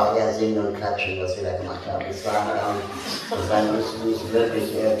 das war auch eher Singen und Klatschen, was wir da gemacht haben. Das war nicht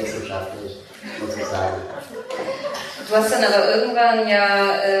wirklich wissenschaftlich, muss ich sagen. Du hast dann aber irgendwann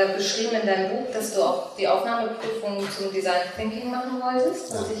ja beschrieben in deinem Buch, dass du auch die Aufnahmeprüfung zum Design Thinking machen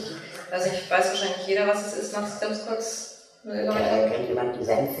wolltest. Ja. Ich weiß wahrscheinlich jeder, was es ist. Magst du ganz kurz kennt jemand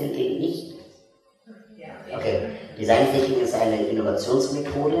Design Thinking nicht? Ja. Okay. Design Thinking ist eine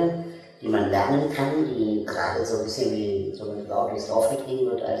Innovationsmethode, die man lernen kann, die gerade so ein bisschen wie so ein durchs Dorf getrieben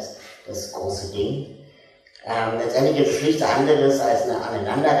wird als das große Ding. Letztendlich ist es nichts anderes als eine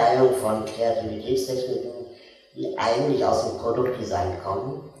Aneinanderreihung von Kreativitätstechniken, die eigentlich aus dem Produktdesign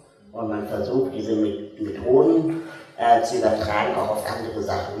kommen. Und man versucht, diese Methoden zu übertragen auch auf andere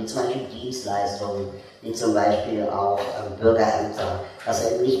Sachen, wie zum Beispiel Dienstleistungen, wie zum Beispiel auch Bürgerämter, was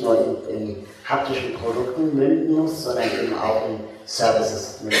eben nicht nur in haptischen Produkten münden muss, sondern eben auch in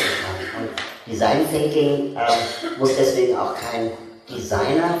Services münden kann. Und Design Thinking muss deswegen auch kein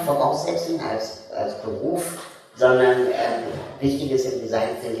Designer voraussetzen als Beruf, sondern wichtig ist im Design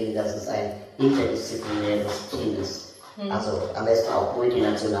Thinking, dass es ein interdisziplinäres Team ist. Also am besten auch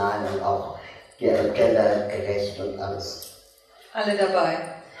multinational und auch gendergerecht und alles. Alle dabei.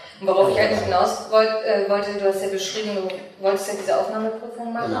 Und worauf ich eigentlich hinaus wollte, du hast ja beschrieben, du wolltest ja diese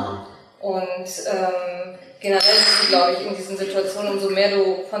Aufnahmeprüfung machen. Genau. Und generell bist du, glaube ich, in diesen Situationen, umso mehr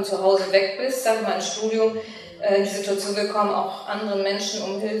du von zu Hause weg bist, sag mal im Studium, in die Situation gekommen, auch andere Menschen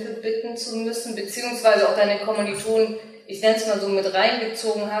um Hilfe bitten zu müssen, beziehungsweise auch deine Kommilitonen, ich nenne es mal so, mit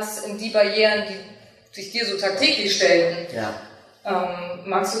reingezogen hast in die Barrieren, die sich dir so tagtäglich stellten. Ja.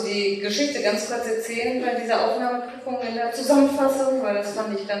 Magst du die Geschichte ganz kurz erzählen bei dieser Aufnahmeprüfung in der Zusammenfassung? Weil das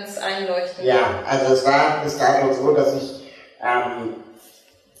fand ich ganz einleuchtend. Ja, also es war bis dato so, dass ich,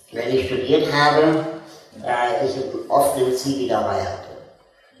 wenn ich studiert habe, ich oft einen Zivi dabei hatte.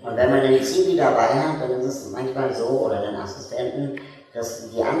 Und wenn man einen Zivi dabei hat, dann ist es manchmal so, oder einen Assistenten,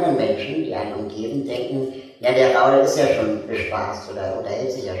 dass die anderen Menschen, die einen umgeben, denken, ja, der Raul ist ja schon bespaßt oder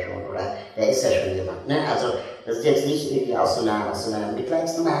unterhält sich ja schon oder der ist ja schon jemand. Ne? Also das ist jetzt nicht irgendwie aus so einer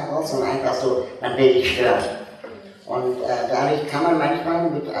Mitleidsnummer heraus, sondern einfach so, man will nicht stören. Und dadurch kann man manchmal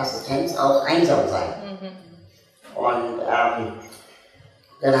mit Assistenz auch einsam sein. Und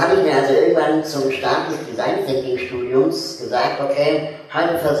dann habe ich mir also irgendwann zum Start des Design Thinking Studiums gesagt, okay,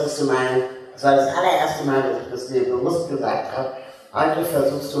 heute versuchst du mal, das war das allererste Mal, dass ich das mir bewusst gesagt habe, heute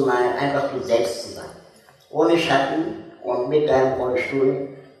versuchst du mal einfach du selbst zu sein. Ohne Schatten und mit deinem Rollstuhl.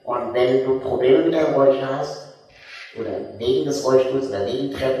 Und wenn du Probleme mit deinem Rollstuhl hast, oder wegen des Rollstuhls oder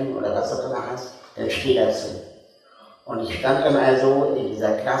wegen Treppen oder was auch immer hast, dann steh dazu. Und ich stand dann also in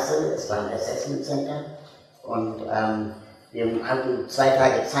dieser Klasse, es war ein Assessment Center, Und wir hatten 2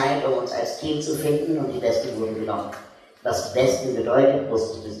 Tage Zeit, um uns als Team zu finden und die Besten wurden genommen. Was Besten bedeutet,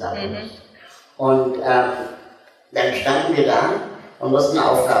 wusste ich bis dahin nicht. Und dann standen wir da und mussten eine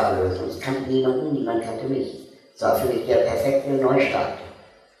Aufgabe lösen. Ich kannte niemanden, niemand kannte mich. Es war für mich der perfekte Neustart.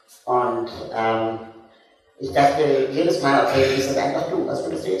 Und ich dachte jedes Mal, okay, das ist einfach du, was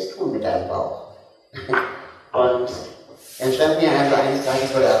würdest du jetzt tun mit deinem Bauch? Und dann stand mir also eines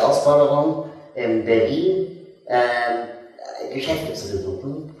Tages vor der Herausforderung, in Berlin Geschäfte zu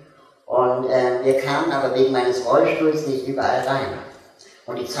besuchen. Und wir kamen aber wegen meines Rollstuhls nicht überall rein.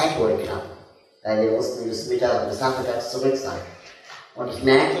 Und die Zeit wurde knapp, weil wir mussten bis Nachmittags zurück sein. Und ich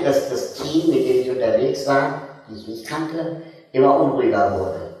merkte, dass das Team, mit dem ich unterwegs war, die ich nicht kannte, immer unruhiger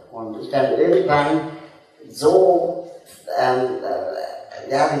wurde. Und ich dann irgendwann so,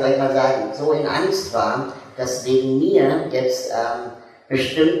 wie soll ich mal sagen, so in Angst war, dass wegen mir jetzt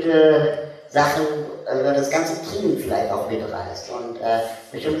bestimmte Sachen, das ganze Team vielleicht auch mitreißt und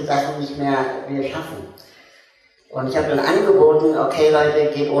bestimmte Sachen nicht mehr wir schaffen. Und ich habe dann angeboten, okay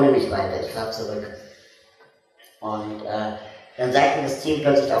Leute, geht ohne mich weiter, ich fahre zurück. Und dann sagte das Team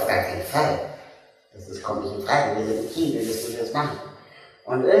plötzlich auf gar keinen Fall. Das kommt nicht in Frage, wir sind ein Team, wir müssen das machen.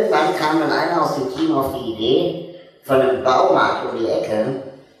 Und irgendwann kam dann einer aus dem Team auf die Idee, von einem Baumarkt um die Ecke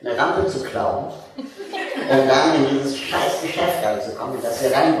eine Rampe zu klauen, um dann in dieses scheiß Geschäft reinzukommen, in das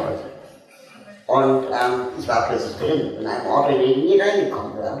wir rein wollten. Und ich war plötzlich drin, in einem Ort, in den ich nie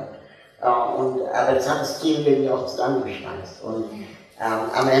reingekommen wäre. Aber das hat das Team irgendwie auch zusammengeschmeißt. Und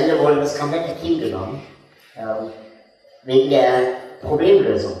am Ende wurde das komplette Team genommen, wegen der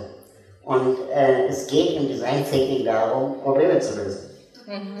Problemlösung. Und es geht im Design Thinking darum, Probleme zu lösen.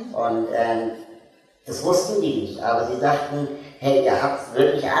 Und das wussten die nicht, aber sie sagten, hey, ihr habt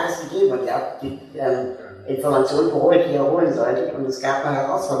wirklich alles gegeben und ihr habt die Informationen geholt, die ihr holen solltet, und es gab eine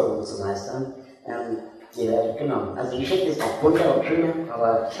Herausforderung zu meistern. Die werdet genommen. Also die Geschichte ist auch bunter und schöner,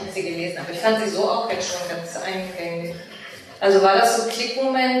 aber... Ich habe sie gelesen, aber ich fand sie so auch jetzt schon ganz eingängig. Also war das so ein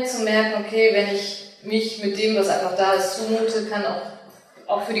Klickmoment zu merken, okay, wenn ich mich mit dem, was einfach da ist, zumute, kann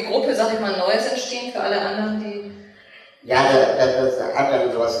auch für die Gruppe, sag ich mal, Neues entstehen, für alle anderen, die... Ja, das hat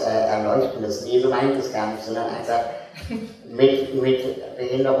dann sowas Erleuchtendes. Nee, so meine ich das gar nicht, sondern einfach mit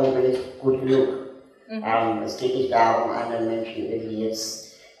Behinderung bin ich gut genug. Es geht nicht darum, anderen Menschen irgendwie jetzt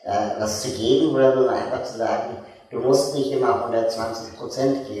was zu geben oder so, sondern einfach zu sagen, du musst nicht immer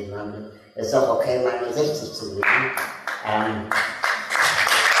 120% geben. Es ist auch okay, mal nur 60 zu geben.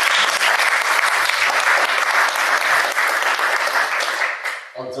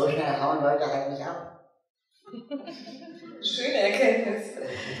 Und so schnell hauen Leute halt nicht ab. Schöne Erkenntnis.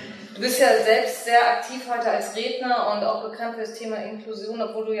 Du bist ja selbst sehr aktiv heute als Redner und auch bekannt für das Thema Inklusion,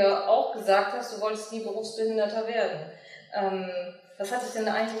 obwohl du ja auch gesagt hast, du wolltest nie Berufsbehinderter werden. Was hat dich denn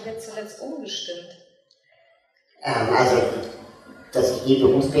eigentlich jetzt zuletzt umgestimmt? Also, dass ich nie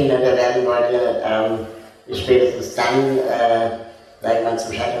Berufsbehinderter werden wollte, ist spätestens dann, sag ich mal,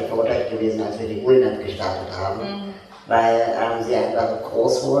 zum Scheitern verurteilt gewesen, als wir die Uhrland gestartet haben, weil sie einfach so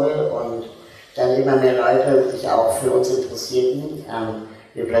groß wurde und dann immer mehr Leute sich auch für uns interessierten.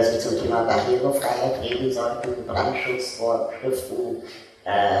 Wir plötzlich zum Thema Barrierefreiheit reden sollten, Brandschutzvorschriften,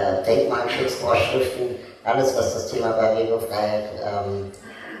 Denkmalschutzvorschriften, alles, was das Thema Barrierefreiheit,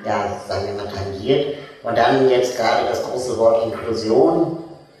 sagen wir mal, tangiert. Und dann jetzt gerade das große Wort Inklusion,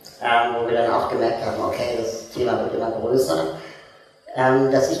 wo wir dann auch gemerkt haben, okay, das Thema wird immer größer,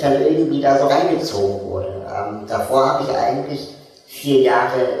 dass ich dann irgendwie da so reingezogen wurde. Davor habe ich eigentlich 4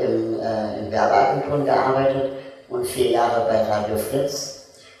 Jahre in Werbeagenturen gearbeitet und 4 Jahre bei Radio Fritz.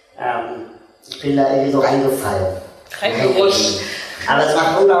 Ich bin da irgendwie so reingefallen. Reingerutscht. Aber es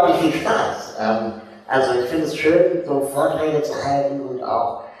macht unglaublich viel Spaß. Also ich finde es schön, so Vorträge zu halten und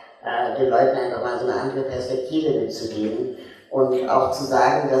auch den Leuten einfach mal so eine andere Perspektive mitzugeben und auch zu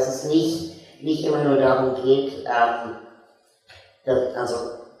sagen, dass es nicht immer nur darum geht,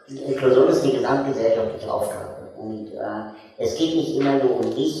 Inklusion ist eine gesamtgesellschaftliche Aufgabe. Und es geht nicht immer nur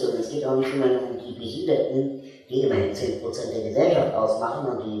um dich und es geht auch nicht immer nur um die Behinderten, die immerhin 10% der Gesellschaft ausmachen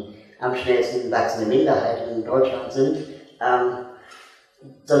und die am schnellsten wachsende Minderheit in Deutschland sind,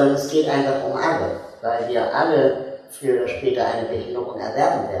 sondern es geht einfach um alle, weil wir alle früher oder später eine Behinderung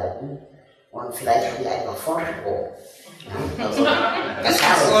erwerben werden und vielleicht haben wir einfach Vorsprung. Ja, also, das ist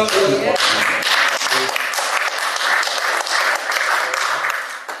Vorsprung.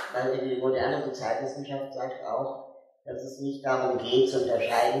 Weil die moderne Sozialwissenschaft sagt auch, dass es nicht darum geht, zu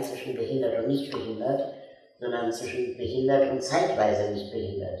unterscheiden zwischen behindert und nicht behindert, sondern zwischen behindert und zeitweise nicht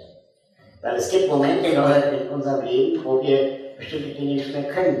behindert. Weil es gibt Momente in unserem Leben, wo wir bestimmte Dinge nicht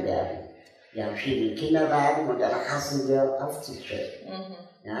mehr können werden. Wir haben schiebende Kinderwagen und dann hassen wir Aufzugschriften.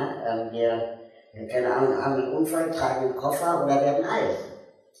 Ja, wir keine Ahnung, haben einen Unfall, tragen einen Koffer oder werden alt.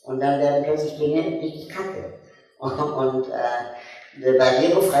 Und dann werden plötzlich Dinge richtig kacke. Und eine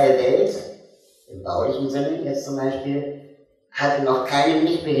barrierefreie Welt, im baulichen Sinne jetzt zum Beispiel, hat noch keinem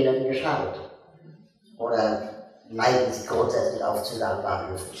Nichtbehinderten geschadet. Oder meiden sie grundsätzlich Aufzüge an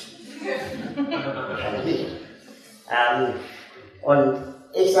Bahnhöfen? Wahrscheinlich nicht. Und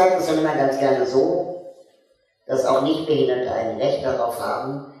ich sage das dann immer ganz gerne so, dass auch Nichtbehinderte ein Recht darauf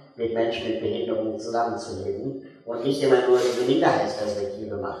haben, mit Menschen mit Behinderung zusammenzuleben und nicht immer nur diese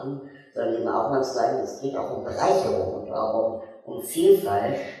Minderheitsperspektive machen, sondern eben auch mal zu sagen, es geht auch um Bereicherung und auch um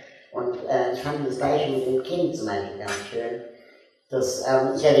Vielfalt. Und ich fand dieses Beispiel mit dem Kind zum Beispiel ganz schön.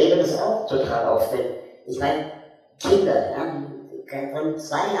 Ich erlebe das auch total oft, wenn, ich meine, Kinder, ja, von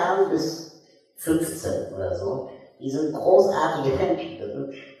 2 Jahren bis 15 oder so, die sind großartige Menschen.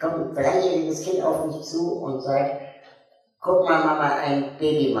 Da kommt ein 3-jähriges Kind auf mich zu und sagt, guck mal Mama, ein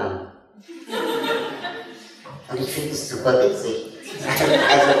Babymann. Und ich finde das super witzig.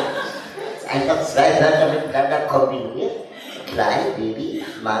 Also, einfach 2 Wörter miteinander kombiniert. Klein, Baby,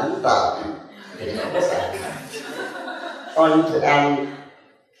 Mann, Barbie. Finde ich großartig.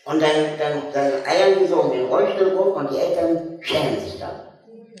 Und dann eiern die so um den Rollstuhl rum und die Eltern schämen sich dann.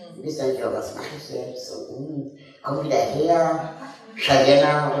 Du bist dann ja, was mache ich jetzt? Und, komm wieder her,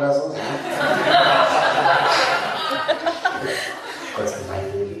 Cheyenne oder so. Kurz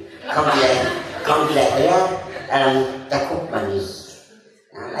gemein, Baby. Komm wieder her, da guckt man nicht.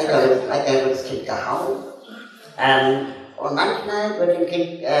 Weiter wird das Kind gehauen. Und manchmal wird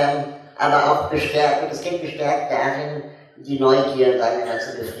das Kind bestärkt darin, die Neugier, sagen wir mal,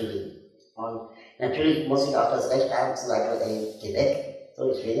 zu befriedigen. Und natürlich muss ich auch das Recht haben zu sagen, ey, geh weg,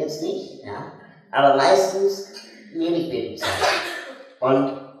 so, ich will jetzt nicht, ja. Aber meistens nehme ich Babyzeit.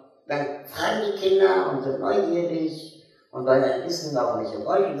 Und dann fragen die Kinder und sind neugierig und wollen dann wissen, warum ich im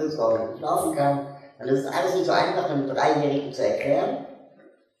Rollstuhl sitze, warum ich nicht laufen kann. Und das ist alles nicht so einfach, einem 3-Jährigen zu erklären.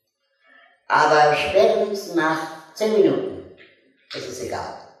 Aber spätestens nach 10 Minuten ist es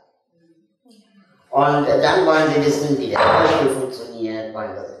egal. Und dann wollen sie wissen, wie der Rollstuhl funktioniert,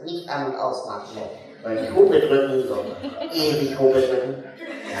 wollen das Licht an- und ausmachen, wollen die Hupe drücken, so ewig Hupe drücken.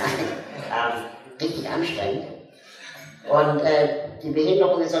 Ja, richtig anstrengend. Und die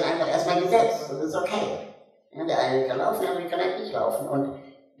Behinderung ist dann einfach erstmal gesetzt. Das ist okay. Ja, der eine kann laufen, der andere kann halt nicht laufen. Und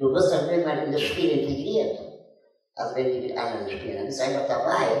du wirst dann irgendwann in das Spiel integriert. Also wenn die mit anderen spielen, dann bist du einfach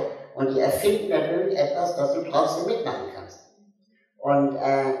dabei. Und die erfinden dann irgendetwas, das du trotzdem mitmachen kannst. Und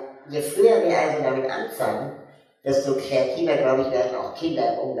je früher wir also damit anfangen, desto kreativer, glaube ich, werden auch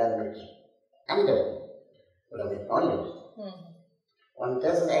Kinder im Umgang mit anderen oder mit Neuen. Und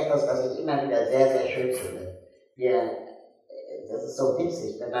das ist etwas, was ich immer wieder sehr, sehr schön finde. Das ist so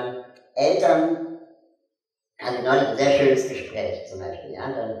witzig, wenn man Eltern, hatte neulich ein sehr schönes Gespräch zum Beispiel, ja,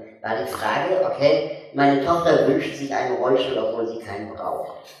 dann war die Frage, okay, meine Tochter wünscht sich einen Rollstuhl, obwohl sie keinen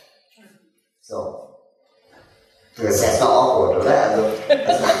braucht. So. Das ist erstmal awkward, oder? Also,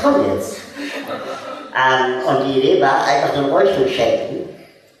 was macht man jetzt? Und die Idee war, einfach den Rollstuhl schenken,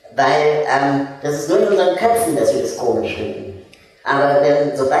 weil das ist nur in unseren Köpfen, dass wir das komisch finden. Aber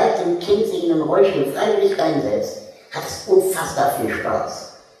sobald ein Kind sich in einen Rollstuhl freiwillig reinsetzt, hat es unfassbar viel Spaß.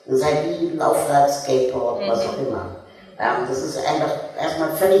 Das ist halt wie Laufrad, Skateboard, was auch immer. Das ist einfach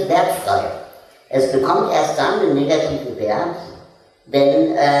erstmal völlig wertfrei. Es bekommt erst dann einen negativen Wert,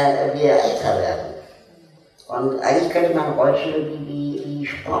 wenn wir älter werden. Und eigentlich könnte man Rollstühle wie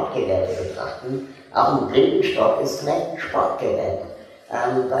Sportgeräte betrachten. Auch ein Blindenstock ist vielleicht ein Sportgerät,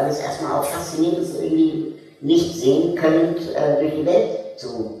 weil es erstmal auch faszinierend ist, irgendwie nicht sehen können, durch die Welt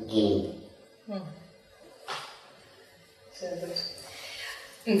zu gehen. Sehr gut.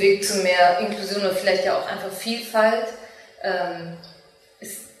 Ein Weg zu mehr Inklusion oder vielleicht ja auch einfach Vielfalt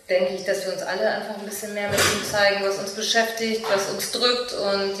ist, denke ich, dass wir uns alle einfach ein bisschen mehr mit dem zeigen, was uns beschäftigt, was uns drückt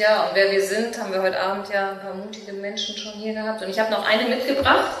und ja, und wer wir sind, haben wir heute Abend ja ein paar mutige Menschen schon hier gehabt. Und ich habe noch eine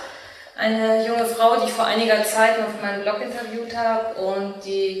mitgebracht, eine junge Frau, die ich vor einiger Zeit noch auf meinem Blog interviewt habe und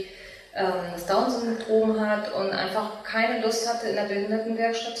die das Down-Syndrom hat und einfach keine Lust hatte, in der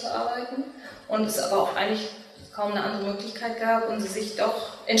Behindertenwerkstatt zu arbeiten und es aber auch eigentlich kaum eine andere Möglichkeit gab und sie sich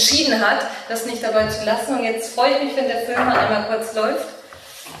doch entschieden hat, das nicht dabei zu lassen. Und jetzt freue ich mich, wenn der Film mal einmal kurz läuft.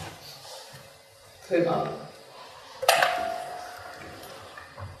 Film ab.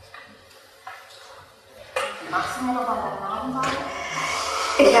 Magst du mir noch mal deinen Namen sagen?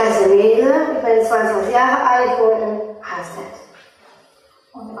 Ich heiße Nele, ich bin 22 Jahre alt, ich wohne in Halstedt.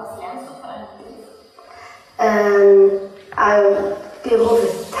 Und was lernst du für einen Beruf? Beruf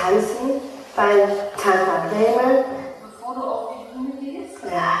ist Tanzen bei Tantra Bremen. Bevor du auf die Bühne gehst?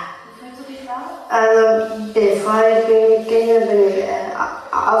 Ja. Wie fühlst du dich da? Bevor ich ginge, bin ich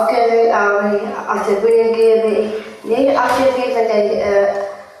aufgeregt, aber wenn ich auf der Bühne gehe, bin ich nicht aufgeregt, dann denke ich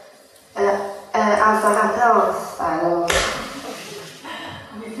einfach Applaus. Also,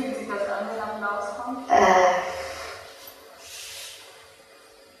 Wie fühlt sich das an, wenn Applaus kommt?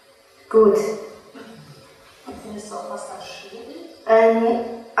 Gut. Und findest du auch was da schwierig?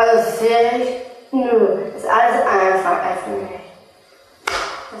 Also schwierig? Nö, ist alles einfach für mich.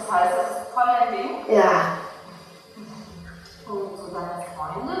 Das heißt, das ist voll dein Ding? Ja. Und so deine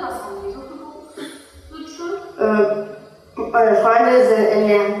Freunde, was haben die so für Wünsche? Meine Freunde sind in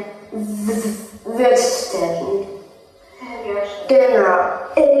den Wirtstätten. Genau,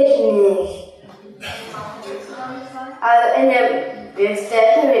 ich nicht. Warum willst du da nicht sein? Also in den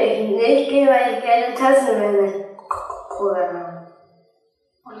Wirtstätten will ich nicht gehen, weil ich gerne Tassenwände programme.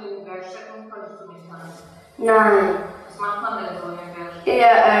 Und in den Werkstätten konntest du nicht tanzen? Nein. Was macht man denn so in den Werkstätten? Ja,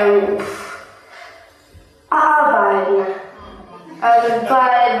 arbeiten. Also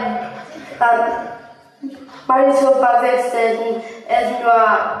bei Werkstätten ist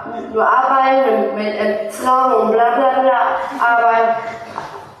nur arbeiten mit Schrauben und bla bla bla.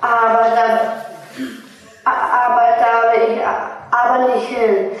 Aber da will ich aber nicht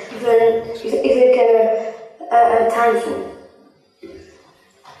hin. Ich will gerne tanzen.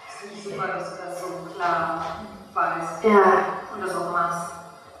 Das finde ich super, dass du das so klar weißt. Ja. Und das auch machst.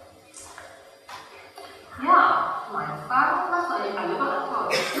 Ja, meine Fragen hast du eigentlich alle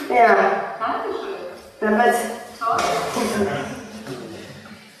beantwortet. Ja. Dankeschön. Dann wird's. Toll.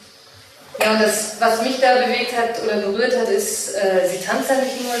 Ja, und das, was mich da bewegt hat oder berührt hat, ist, sie tanzt ja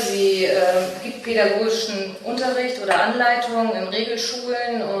nicht nur, sie gibt pädagogischen Unterricht oder Anleitung in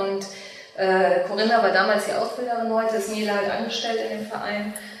Regelschulen und Corinna war damals die Ausbilderin, heute ist Nela halt angestellt in dem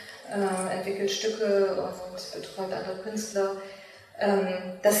Verein, entwickelt Stücke und betreut andere Künstler.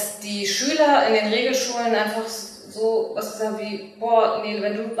 Dass die Schüler in den Regelschulen einfach so was sagen wie, boah, Nele,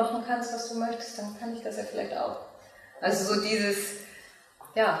 wenn du machen kannst, was du möchtest, dann kann ich das ja vielleicht auch. Also so dieses,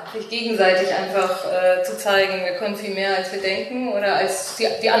 ja, sich gegenseitig einfach zu zeigen, wir können viel mehr, als wir denken oder als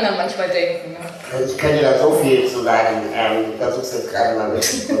die anderen manchmal denken. Ne? Also ich könnte da so viel zu sagen, ich versuche es jetzt gerade mal ein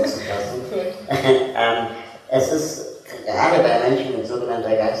bisschen kurz zu fassen. Es ist gerade bei Menschen mit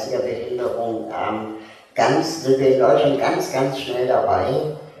sogenannter geistiger Behinderung, sind wir in Deutschland ganz, ganz schnell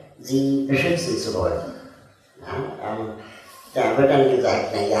dabei, sie beschützen zu wollen. Ja, da wird dann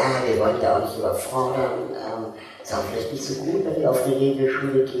gesagt, naja, wir wollen ja auch nicht überfordern, ist auch vielleicht nicht so gut, wenn die auf eine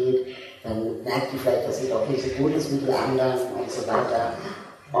Regelschule geht, dann merkt die vielleicht, dass sie doch nicht so gut ist wie die anderen und so weiter.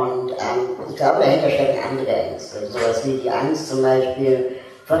 Und ich glaube, dahinter stecken andere Ängste, sowas wie die Angst zum Beispiel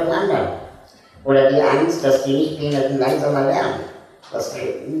vor dem anderen. Oder die Angst, dass die Nichtbehinderten langsamer lernen. Was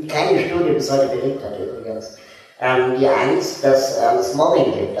keine Studie bis heute belegt hat übrigens. Die Angst, dass es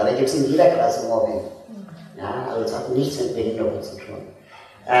Mobbing gibt. Dabei gibt es in jeder Klasse Mobbing. Ja, also es hat nichts mit Behinderung zu tun.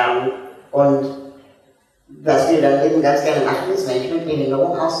 Und was wir dann eben ganz gerne machen, ist Menschen mit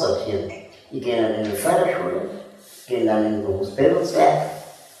Behinderung aussortieren. Die gehen dann in eine Förderschule, gehen dann in ein Berufsbildungswerk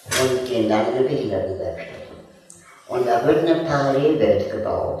und gehen dann in eine Behindertenwerkstatt. Und da wird eine Parallelwelt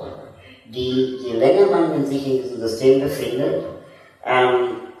gebaut, die, je länger man sich in diesem System befindet,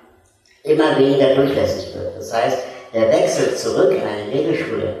 immer weniger durchlässig wird. Das heißt, der Wechsel zurück in eine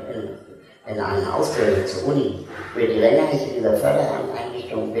Regelschule, in eine Ausbildung zur Uni, wird, je länger ich in dieser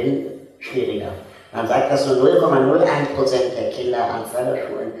Fördereinrichtung bin, schwieriger. Man sagt, dass nur 0,01% der Kinder an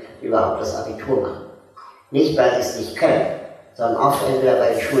Förderschulen überhaupt das Abitur machen. Nicht, weil sie es nicht können, sondern oft entweder,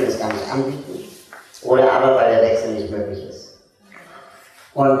 weil die Schulen es gar nicht anbieten oder aber, weil der Wechsel nicht möglich ist.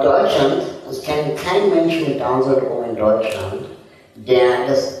 Und Deutschland, ich kenne keinen Menschen mit Down-Syndrom in Deutschland, der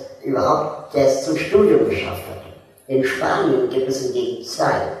es zum Studium geschafft hat. In Spanien gibt es hingegen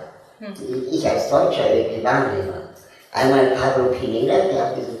zwei, die ich als Deutscher irgendwie wahrnehme. Einmal Pablo Pineda, der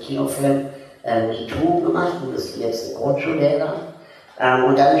hat diesen Kinofilm MeToo gemacht und ist jetzt Grundschullehrer,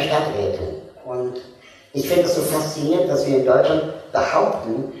 und dann eine Stadträtin. Und ich finde es so faszinierend, dass wir in Deutschland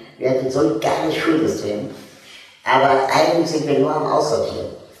behaupten, wir hätten so ein geiles Schulsystem, aber eigentlich sind wir nur am Aussortieren.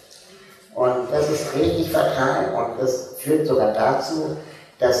 Und das ist richtig fatal und das führt sogar dazu,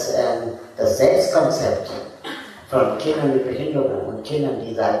 dass das Selbstkonzept von Kindern mit Behinderung und Kindern,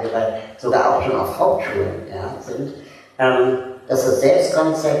 die, sagen wir mal, sogar auch schon auf Hauptschulen sind, dass das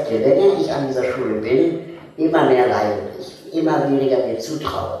Selbstkonzept, je länger ich an dieser Schule bin, immer mehr leidet, ich immer weniger mir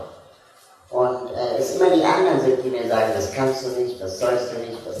zutraue. Und es immer die anderen sind, die mir sagen, das kannst du nicht, das sollst du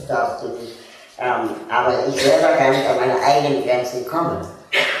nicht, das darfst du nicht. Aber ich selber gar nicht an meine eigenen Grenzen komme.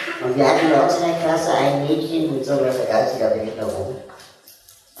 Und wir hatten bei uns in der Klasse ein Mädchen mit sogenannter geistiger Behinderung.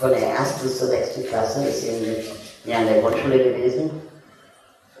 Von der 1. bis zur 6. Klasse ist sie mit mir an der Grundschule gewesen.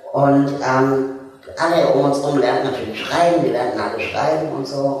 Und alle um uns herum lernten natürlich schreiben, wir lernten alle schreiben und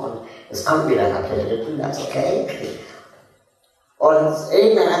so, und es kommt mir dann ab der dritten, ganz okay. Und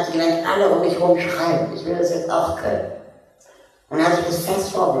irgendwann hat sie gemerkt, alle um mich herum schreiben, ich will das jetzt auch können. Und dann hat sich das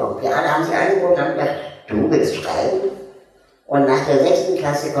fest vorgenommen. Wir alle haben sich angeguckt und haben gedacht, du willst schreiben? Und nach der 6.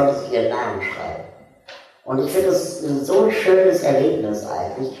 Klasse konnte sie ihren Namen schreiben. Und ich finde das ein so schönes Erlebnis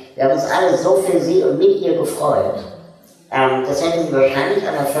eigentlich. Wir haben uns alle so für sie und mit ihr gefreut. Das hätte sie wahrscheinlich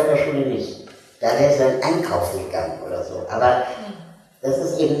an der Förderschule nicht. Da wäre sie dann einkaufen gegangen oder so. Aber das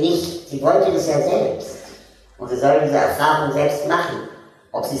ist eben nicht, sie wollte das ja selbst. Und sie soll diese Erfahrung selbst machen,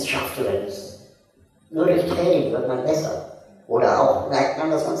 ob sie es schafft oder nicht. Nur durch Training wird man besser. Oder auch merkt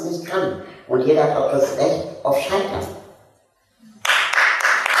man, dass man es nicht kann. Und jeder hat auch das Recht auf Scheitern.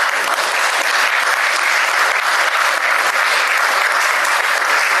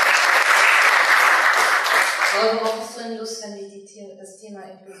 Worauf hast du denn Lust, wenn dich das Thema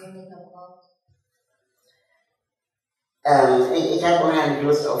Inklusion nicht mehr braucht? Ich habe unheimlich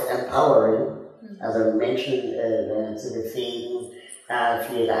Lust auf Empowering, also Menschen zu befähigen,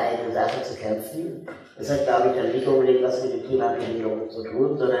 für ihre eigene Sache zu kämpfen. Das hat, glaube ich, dann nicht unbedingt was mit dem Thema Behinderung zu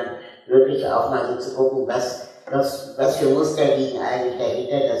tun, sondern wirklich auch mal so zu gucken, was für Muster liegen eigentlich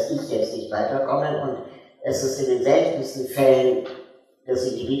dahinter, dass ich jetzt nicht weiterkomme. Und es ist in den seltensten Fällen das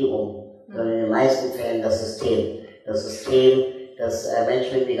Individuum, sondern in den meisten Fällen das System. Das System, das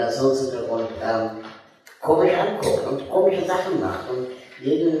Menschen mit Migrationshintergrund komisch anguckt und komische Sachen macht und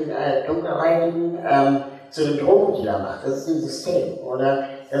jeden Dunkelhäutigen zu einem Drogendealer macht. Das ist ein System. Oder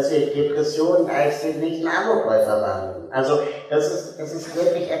dass wir Depressionen als den nächsten Amokläufer wahrnehmen. Also das ist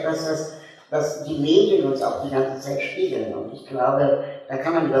wirklich etwas, was die Medien uns auch die ganze Zeit spiegeln. Und ich glaube, da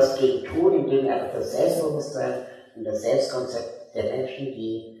kann man was gegen tun, indem einfach das Selbstbewusstsein und das Selbstkonzept der Menschen,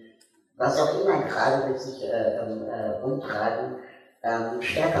 die was auch immer gerade mit sich umtragen,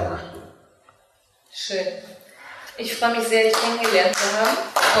 stärker machen. Schön. Ich freue mich sehr, dich kennengelernt zu haben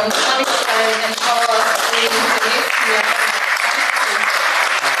und freue mich auf deinen Empower im nächsten Jahr.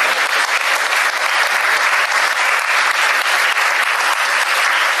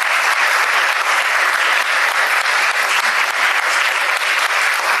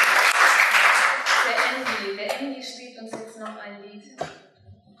 Der Andy spielt uns jetzt noch ein Lied,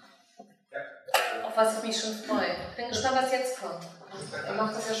 auf was ich mich schon freue. Ich bin gespannt, was jetzt kommt. Er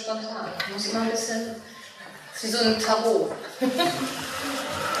macht das ja spontan. Ich muss immer ein bisschen. Das ist wie so ein Tarot.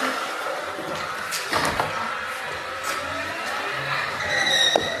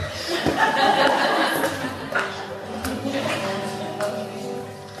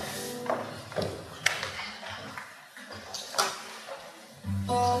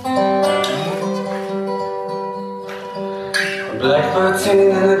 Blackbird singing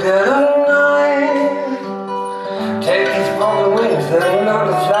in the dead of night. Take his broken wings and learn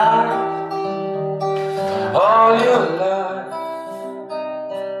to fly. All your life,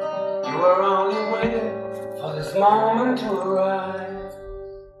 you were only waiting for this moment to arrive.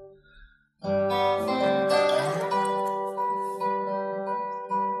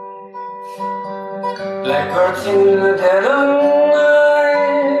 Blackbird singing in the dead of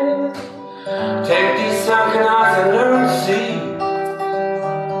night. Take these sunken eyes and learn to see.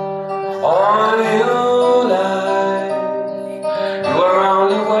 All your life, you were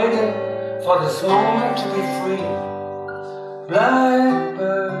only waiting for this moment to be free.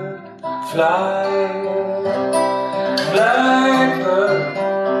 Blackbird, fly. Blackbird,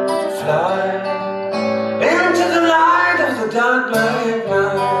 fly into the light of the dark black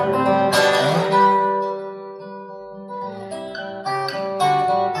night.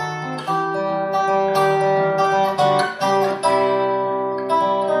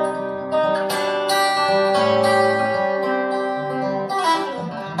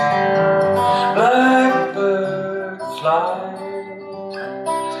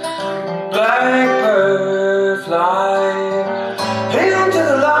 Blackbird fly into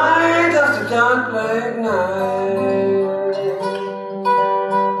the light of the dark black night.